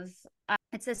of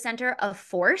it's the center of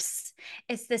force.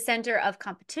 It's the center of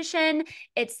competition.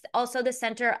 It's also the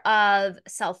center of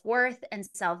self-worth and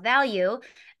self-value.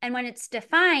 And when it's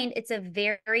defined, it's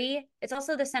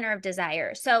also the center of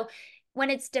desire. So when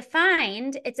it's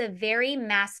defined, it's a very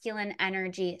masculine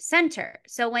energy center.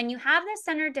 So when you have this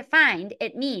center defined,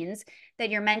 it means that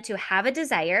you're meant to have a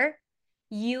desire.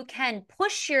 You can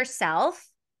push yourself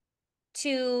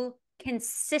to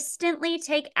consistently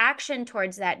take action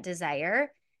towards that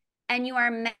desire, and you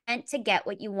are meant to get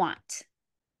what you want.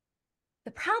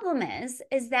 The problem is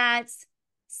that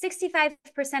 65%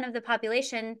 of the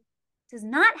population does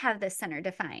not have this center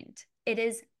defined. It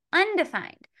is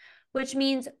undefined, which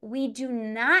means we do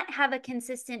not have a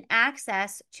consistent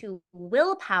access to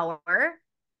willpower,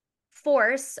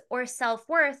 force, or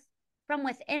self-worth from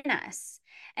within us.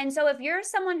 And so if you're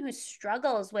someone who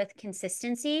struggles with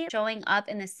consistency, showing up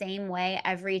in the same way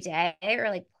every day, or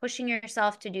like pushing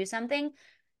yourself to do something,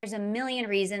 there's a million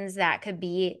reasons that could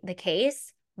be the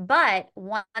case. But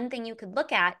one thing you could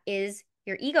look at is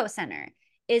your ego center.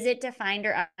 Is it defined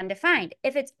or undefined?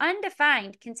 If it's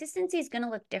undefined, consistency is going to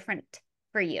look different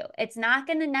for you. It's not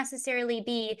going to necessarily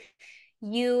be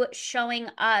you showing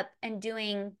up and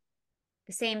doing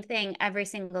the same thing every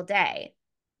single day.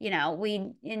 You know,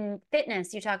 we in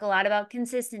fitness, you talk a lot about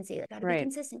consistency. You got to be Right.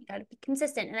 consistent. You got to be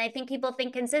consistent. And I think people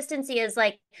think consistency is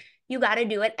like you got to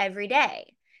do it every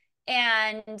day.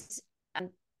 And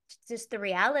just the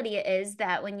reality is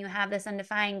that when you have this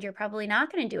undefined, you're probably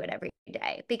not going to do it every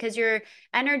day because your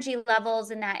energy levels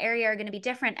in that area are going to be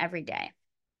different every day.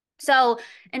 So,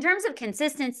 in terms of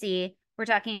consistency, we're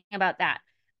talking about that.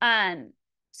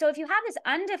 So if you have this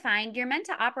undefined, you're meant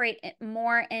to operate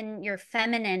more in your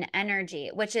feminine energy,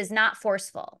 which is not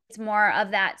forceful. It's more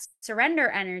of that surrender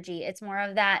energy. It's more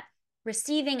of that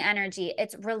receiving energy.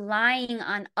 It's relying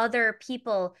on other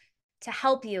people to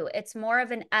help you. It's more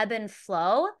of an ebb and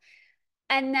flow.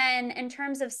 And then in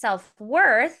terms of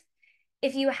self-worth,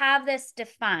 if you have this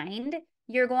defined,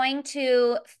 you're going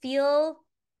to feel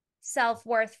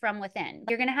self-worth from within.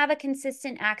 You're going to have a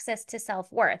consistent access to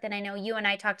self-worth. And I know you and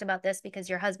I talked about this because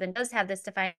your husband does have this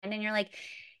defined and you're like,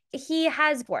 he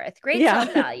has worth, great Yeah.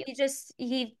 self-value.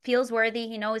 He feels worthy.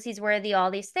 He knows he's worthy, all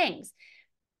these things.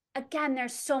 Again,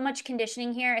 there's so much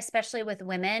conditioning here, especially with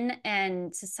women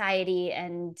and society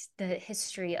and the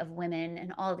history of women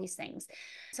and all these things.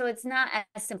 So it's not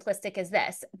as simplistic as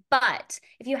this. But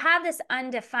if you have this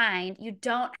undefined, you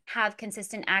don't have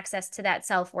consistent access to that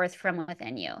self-worth from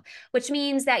within you, which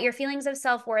means that your feelings of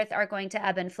self-worth are going to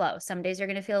ebb and flow. Some days you're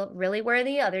going to feel really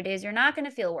worthy, other days you're not going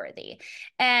to feel worthy.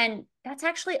 And that's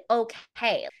actually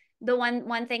okay. The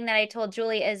one thing that I told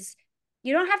Julie is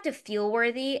you don't have to feel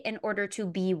worthy in order to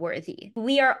be worthy.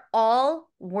 We are all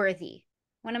worthy.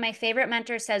 One of my favorite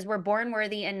mentors says, we're born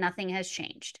worthy and nothing has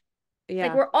changed. Like,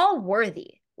 Yeah. we're all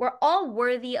worthy. We're all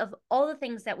worthy of all the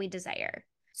things that we desire.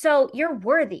 So you're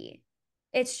worthy.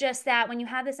 It's just that when you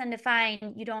have this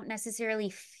undefined, you don't necessarily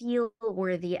feel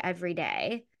worthy every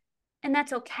day. And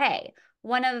that's okay.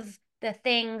 One of the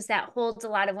things that holds a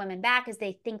lot of women back is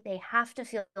they think they have to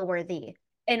feel worthy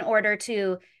in order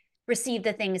to receive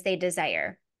the things they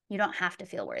desire. You don't have to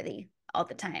feel worthy. all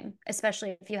the time,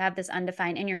 especially if you have this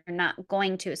undefined and you're not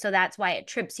going to. So that's why it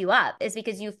trips you up, is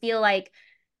because you feel like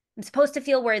I'm supposed to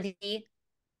feel worthy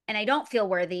and I don't feel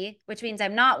worthy, which means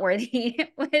I'm not worthy,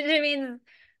 which means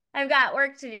I've got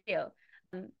work to do.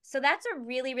 So that's a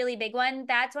really, really big one.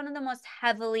 That's one of the most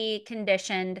heavily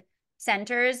conditioned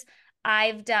centers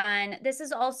I've done. This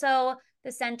is also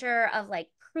the center of like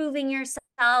proving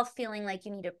yourself, feeling like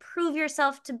you need to prove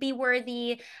yourself to be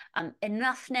worthy,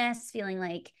 enoughness, feeling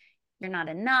like you're not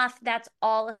enough. That's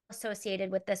all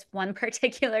associated with this one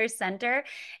particular center.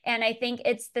 And I think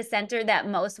it's the center that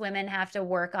most women have to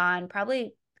work on.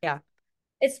 Probably Yeah.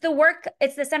 it's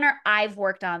the center I've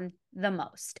worked on the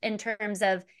most in terms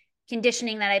of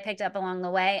conditioning that I picked up along the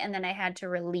way. And then I had to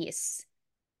release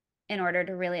in order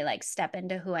to really like step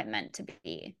into who I'm meant to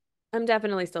be. I'm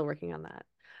definitely still working on that.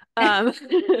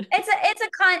 It's a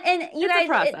con and you It's a guys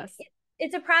process.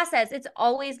 it's a process. It's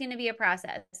always going to be a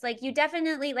process. Like you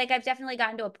definitely like I've definitely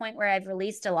gotten to a point where I've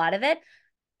released a lot of it,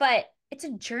 but it's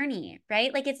a journey,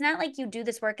 right? Like it's not like you do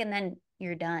this work and then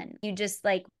you're done. You just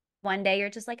like one day you're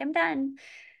just like I'm done.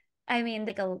 I mean,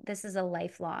 this is a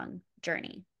lifelong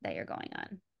journey that you're going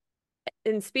on.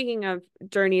 And speaking of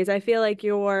journeys, I feel like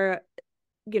your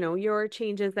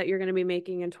changes that you're going to be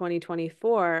making in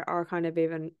 2024 are kind of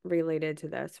even related to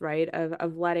this, right?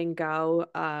 Of letting go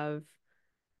of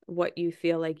what you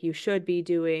feel like you should be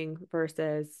doing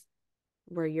versus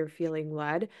where you're feeling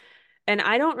led. And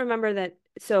I don't remember that.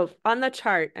 So on the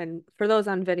chart, and for those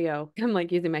on video, I'm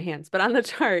like using my hands, but on the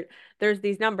chart, there's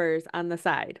these numbers on the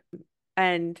side.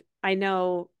 And I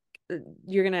know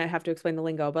you're gonna have to explain the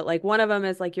lingo, but like one of them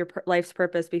is like your life's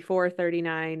purpose before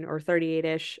 39 or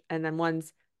 38-ish, and then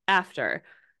one's after.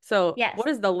 So Yes, what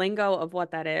is the lingo of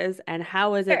what that is, and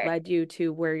how has it sure. led you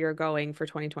to where you're going for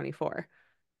 2024?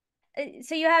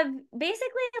 So you have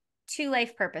basically two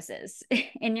life purposes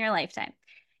in your lifetime.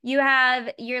 You have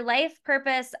your life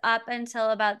purpose up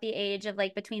until about the age of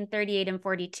like between 38 and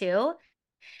 42.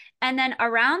 And then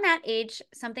around that age,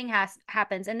 something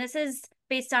happens. And this is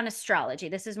based on astrology.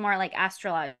 This is more like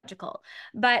astrological.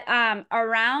 But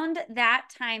around that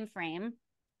time frame,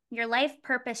 your life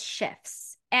purpose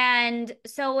shifts. And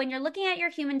so when you're looking at your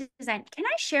human design, can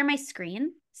I share my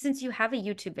screen since you have a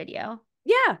YouTube video?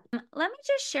 Yeah. Let me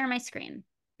just share my screen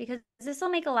because this will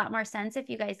make a lot more sense if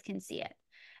you guys can see it.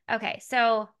 Okay,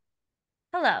 so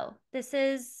hello, this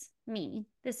is me.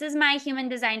 This is my human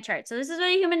design chart. So this is what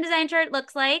a human design chart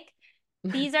looks like.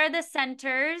 These are the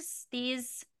centers,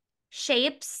 these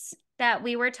shapes that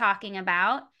we were talking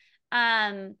about.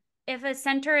 If a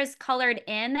center is colored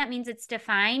in, that means it's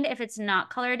defined. If it's not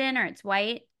colored in or it's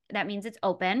white, that means it's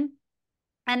open.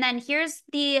 And then here's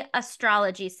the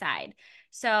astrology side.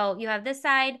 So you have this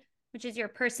side, which is your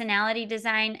personality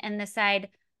design, and this side,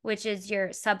 which is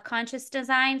your subconscious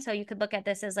design. So you could look at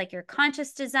this as like your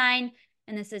conscious design,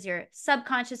 and this is your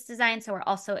subconscious design. So we're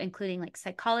also including like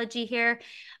psychology here.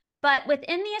 But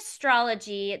within the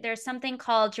astrology, there's something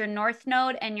called your North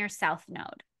Node and your South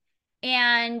Node.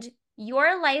 And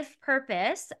your life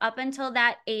purpose up until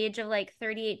that age of like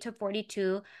 38 to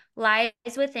 42 lies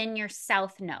within your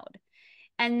South Node.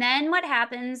 And then what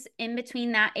happens in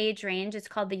between that age range is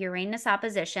called the Uranus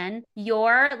opposition.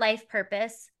 Your life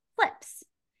purpose flips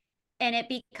and it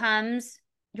becomes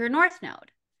your North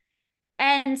Node.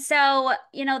 And so,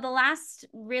 the last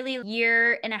really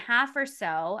year and a half or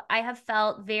so, I have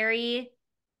felt very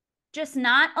just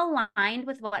not aligned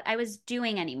with what I was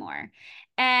doing anymore.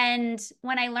 And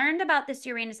when I learned about this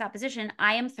Uranus opposition,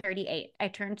 I am 38. I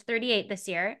turned 38 this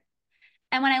year.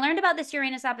 And when I learned about this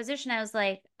Uranus opposition, I was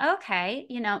like, okay,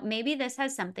 maybe this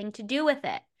has something to do with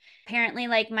it. Apparently,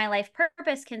 like my life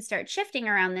purpose can start shifting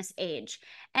around this age.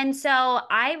 And so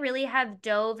I really have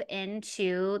dove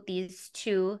into these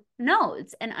two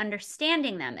nodes and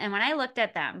understanding them. And when I looked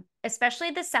at them,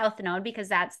 especially the South node, because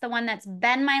that's the one that's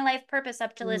been my life purpose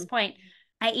up to this point,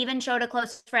 I even showed a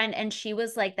close friend and she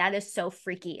was like, that is so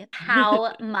freaky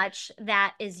how much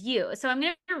that is you. So I'm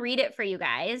going to read it for you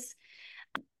guys.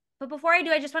 But before I do,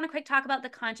 I just want to quick talk about the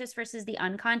conscious versus the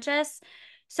unconscious.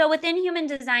 So within human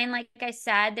design, like I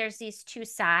said, there's these two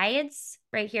sides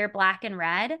right here, black and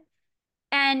red.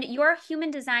 And your human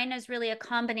design is really a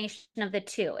combination of the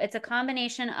two. It's a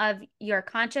combination of your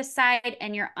conscious side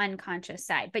and your unconscious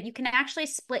side, but you can actually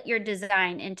split your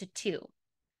design into two.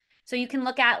 So you can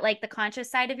look at like the conscious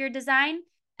side of your design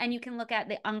and you can look at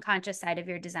the unconscious side of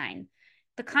your design.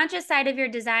 The conscious side of your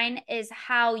design is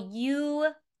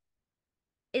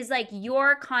like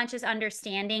your conscious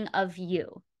understanding of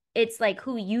you. It's like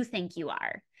who you think you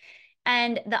are.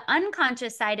 And the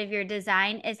unconscious side of your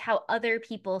design is how other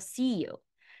people see you.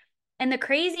 And the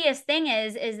craziest thing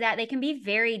is that they can be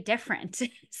very different.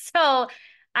 So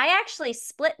I actually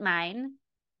split mine.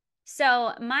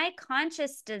 So my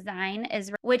conscious design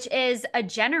is, which is a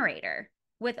generator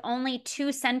with only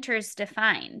two centers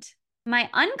defined. My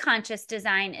unconscious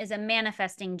design is a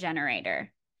manifesting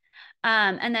generator.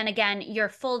 And then again, your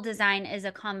full design is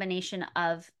a combination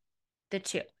of the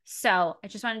two. So I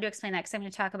just wanted to explain that because I'm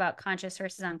going to talk about conscious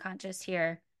versus unconscious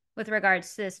here with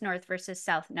regards to this north versus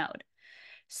south node.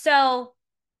 So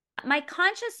my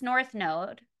conscious north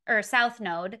node or south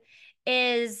node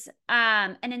is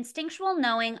an instinctual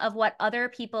knowing of what other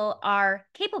people are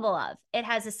capable of. It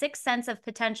has a sixth sense of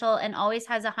potential and always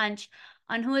has a hunch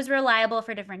on who is reliable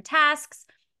for different tasks.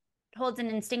 It holds an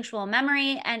instinctual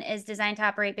memory and is designed to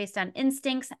operate based on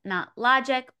instincts, not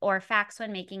logic or facts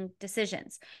when making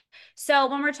decisions. So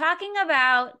when we're talking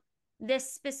about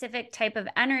this specific type of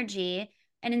energy,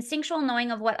 an instinctual knowing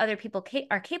of what other people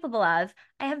are capable of,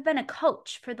 I have been a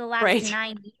coach for the last Right.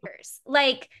 9 years.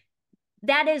 Like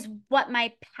that is what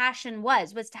my passion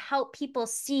was to help people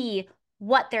see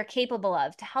what they're capable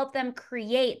of, to help them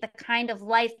create the kind of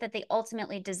life that they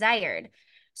ultimately desired.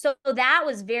 So that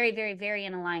was very, very, very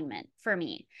in alignment for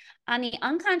me. On the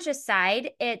unconscious side,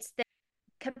 it's the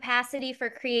capacity for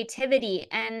creativity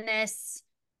and this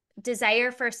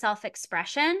desire for self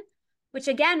expression, which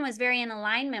again was very in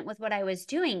alignment with what I was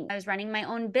doing. I was running my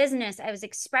own business, I was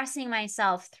expressing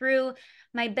myself through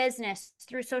my business,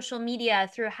 through social media,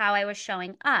 through how I was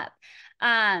showing up.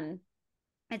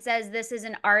 It says this is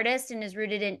an artist and is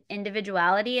rooted in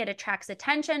individuality. It attracts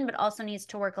attention, but also needs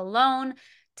to work alone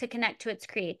to connect to its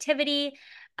creativity.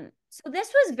 So,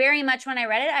 this was very much when I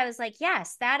read it, I was like,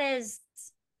 yes, that is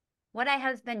what I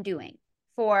have been doing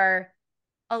for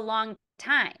a long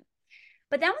time.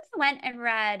 But then when I went and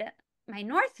read my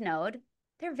North Node,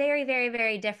 they're very, very,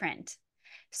 very different.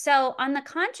 So on the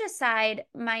conscious side,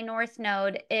 my North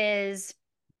Node is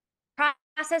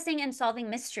processing and solving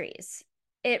mysteries.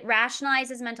 It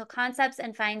rationalizes mental concepts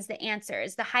and finds the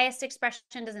answers. The highest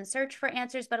expression doesn't search for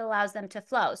answers, but allows them to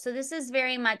flow. So this is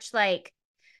very much like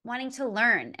wanting to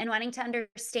learn and wanting to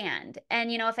understand.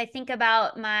 And, if I think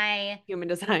about Human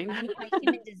design. my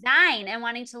human design and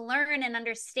wanting to learn and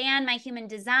understand my human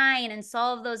design and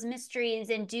solve those mysteries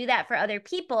and do that for other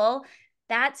people,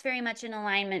 that's very much in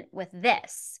alignment with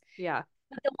this. Yeah.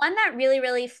 But the one that really,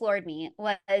 really floored me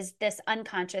was this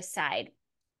unconscious side.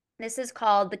 This is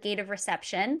called the gate of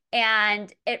reception,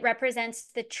 and it represents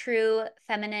the true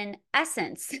feminine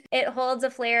essence. It holds a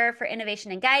flair for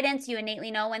innovation and guidance. You innately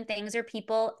know when things or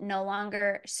people no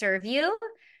longer serve you.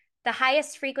 The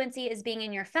highest frequency is being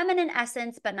in your feminine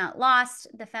essence, but not lost.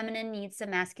 The feminine needs the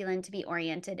masculine to be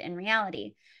oriented in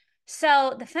reality.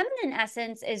 So, the feminine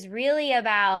essence is really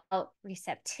about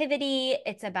receptivity.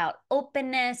 It's about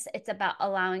openness. It's about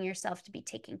allowing yourself to be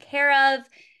taken care of.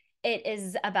 It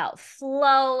is about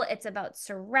flow. It's about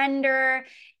surrender.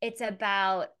 It's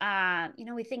about,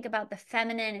 we think about the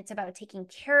feminine, it's about taking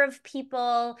care of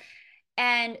people.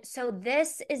 And so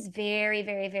this is very,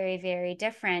 very, very, very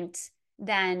different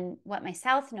than what my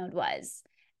South Node was.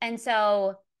 And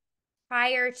so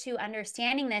prior to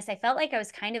understanding this, I felt like I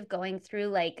was kind of going through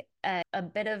like a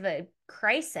bit of a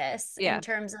crisis in Yeah.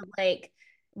 terms of like,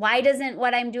 why doesn't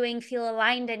what I'm doing feel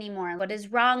aligned anymore? What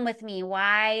is wrong with me?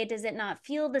 Why does it not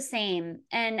feel the same?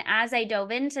 And as I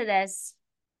dove into this,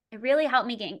 it really helped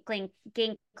me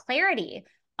gain clarity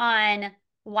on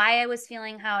why I was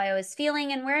feeling how I was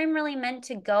feeling and where I'm really meant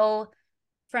to go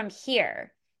from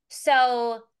here.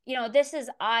 So, this is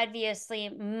obviously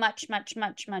much, much,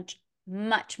 much, much,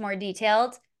 much more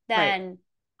detailed Right. than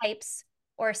types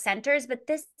or centers, but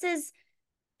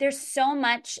there's so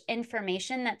much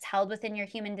information that's held within your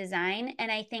human design.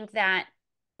 And I think that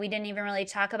we didn't even really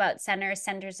talk about centers.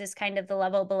 Centers is kind of the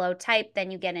level below type.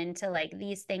 Then you get into like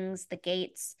these things, the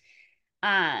gates,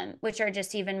 which are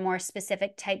just even more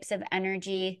specific types of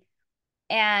energy.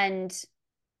 And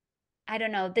I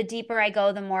don't know, the deeper I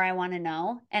go, the more I want to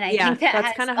know. And I Yeah. think that That's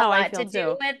has kind of a how I lot to feel do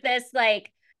too. with this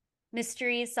like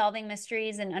mysteries, solving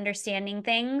mysteries and understanding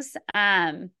things.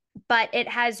 But it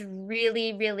has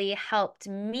really, really helped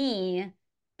me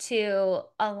to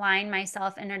align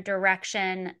myself in a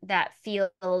direction that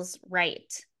feels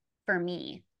right for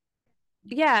me.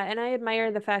 Yeah. And I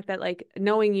admire the fact that like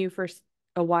knowing you for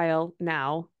a while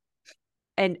now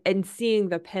and seeing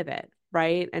the pivot,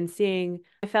 right? And seeing,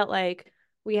 I felt like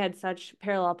we had such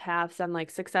parallel paths on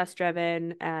like success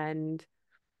driven and,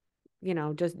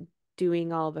 just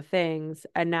doing all the things.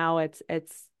 And now it's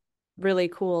really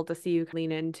cool to see you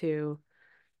lean into,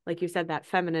 like you said, that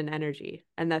feminine energy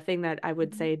and the thing that I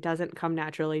would Mhm. say doesn't come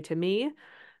naturally to me.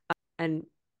 And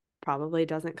probably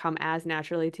doesn't come as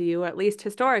naturally to you, at least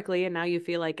historically, and now you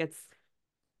feel like it's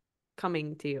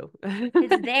coming to you.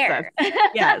 It's So, there.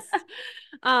 yes.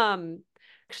 Um,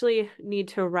 actually need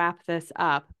to wrap this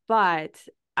up, but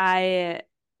I,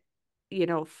 you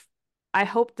know, I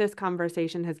hope this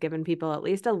conversation has given people at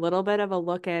least a little bit of a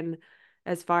look in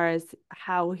as far as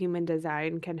how human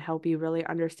design can help you really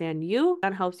understand you.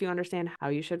 That helps you understand how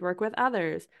you should work with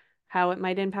others, how it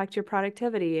might impact your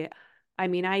productivity. I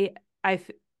mean, I, I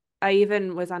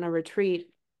even was on a retreat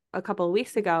a couple of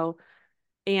weeks ago,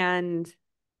 and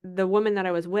the woman that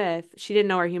I was with, she didn't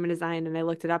know our human design, and I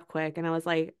looked it up quick, and I was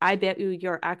like, I bet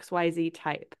you're XYZ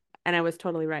type. And I was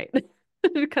totally right.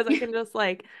 Because I can just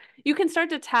like, you can start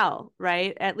to tell,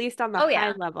 right? At least on the Oh high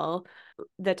yeah. level,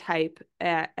 the type,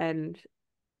 and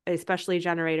especially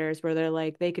generators where they're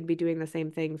like, they could be doing the same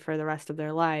thing for the rest of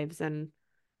their lives and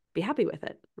be happy with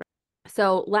it.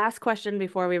 So last question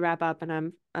before we wrap up,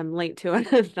 and I'm late to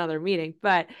another meeting,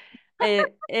 but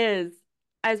it is,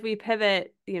 as we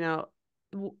pivot,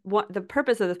 what the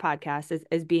purpose of this podcast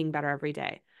is being better every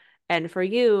day. And for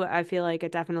you, I feel like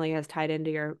it definitely has tied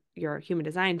into your human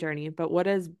design journey, but what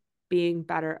does being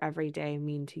better every day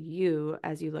mean to you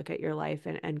as you look at your life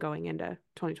and going into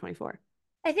 2024?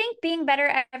 I think being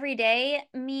better every day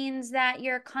means that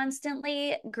you're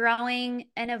constantly growing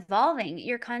and evolving.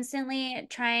 You're constantly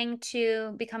trying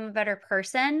to become a better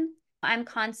person. I'm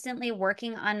constantly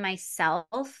working on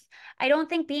myself. I don't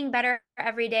think being better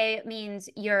every day means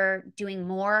you're doing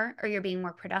more or you're being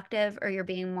more productive or you're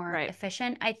being more Right.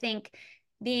 efficient. I think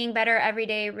being better every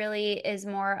day really is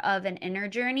more of an inner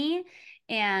journey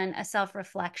and a self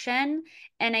reflection.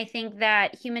 And I think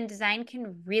that human design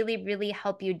can really, really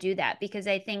help you do that because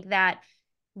I think that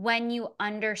when you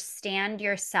understand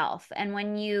yourself and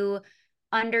when you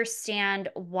understand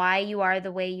why you are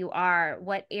the way you are,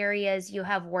 what areas you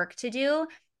have work to do,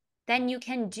 then you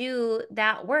can do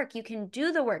that work. You can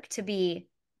do the work to be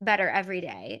better every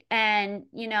day. And,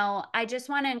 I just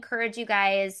want to encourage you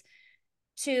guys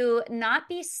to not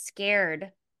be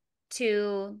scared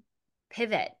to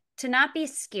pivot, to not be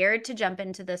scared to jump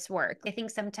into this work. I think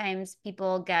sometimes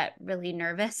people get really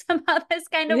nervous about this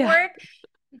kind of Yeah. work.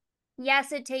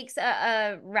 Yes, it takes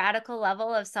a radical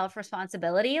level of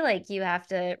self-responsibility. Like you have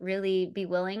to really be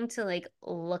willing to like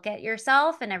look at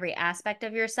yourself and every aspect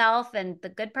of yourself and the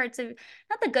good parts of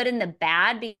not the good and the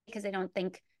bad because I don't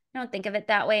think of it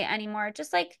that way anymore.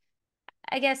 Just like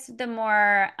I guess the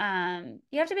more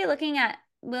you have to be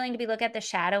willing to be look at the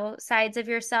shadow sides of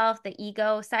yourself, the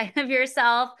ego side of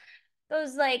yourself,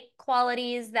 those like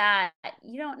qualities that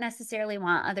you don't necessarily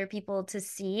want other people to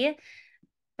see.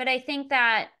 But I think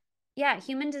that yeah,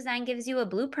 human design gives you a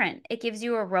blueprint. It gives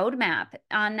you a roadmap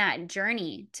on that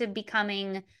journey to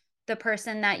becoming the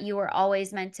person that you were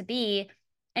always meant to be.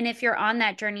 And if you're on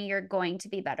that journey, you're going to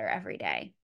be better every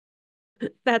day.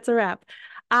 That's a wrap.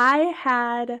 I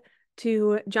had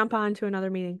to jump on to another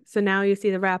meeting. So now you see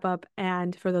the wrap up.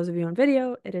 And for those of you on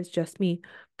video, it is just me.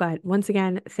 But once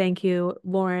again, thank you,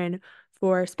 Lauren,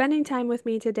 for spending time with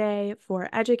me today, for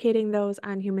educating those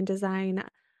on human design.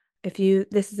 If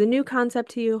this is a new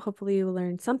concept to you, hopefully you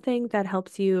learned something that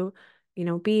helps you,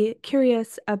 be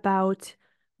curious about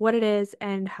what it is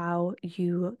and how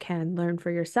you can learn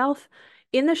for yourself.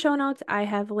 In the show notes, I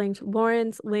have linked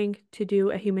Lauren's link to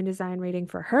do a human design reading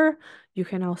for her. You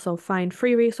can also find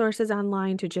free resources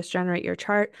online to just generate your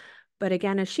chart. But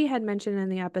again, as she had mentioned in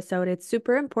the episode, it's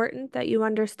super important that you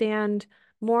understand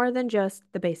more than just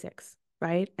the basics,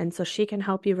 right? And so she can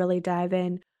help you really dive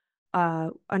in,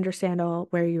 understand all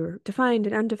where you're defined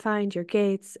and undefined, your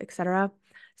gates, etc.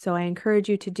 So I encourage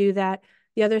you to do that.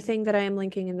 The other thing that I am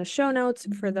linking in the show notes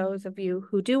for those of you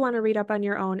who do want to read up on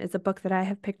your own is a book that I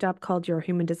have picked up called Your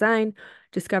Human Design: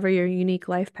 Discover Your Unique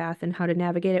Life Path and How to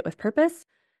Navigate It with Purpose.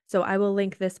 So I will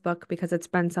link this book because it's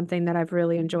been something that I've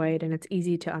really enjoyed and it's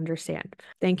easy to understand.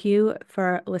 Thank you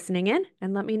for listening in,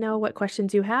 and let me know what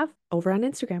questions you have over on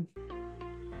Instagram.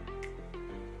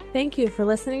 Thank you for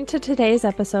listening to today's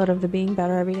episode of the Being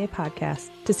Better Everyday podcast.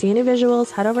 To see any visuals,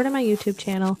 head over to my YouTube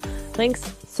channel.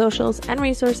 Links, socials, and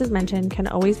resources mentioned can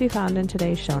always be found in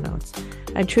today's show notes.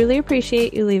 I truly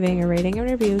appreciate you leaving a rating and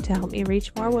review to help me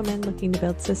reach more women looking to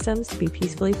build systems to be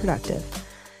peacefully productive.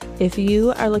 If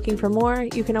you are looking for more,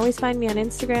 you can always find me on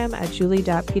Instagram at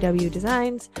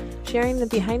julie.pwdesigns, sharing the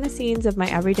behind the scenes of my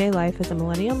everyday life as a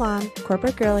millennial mom,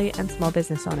 corporate girly, and small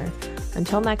business owner.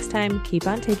 Until next time, keep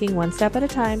on taking one step at a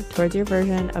time towards your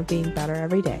version of being better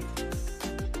every day.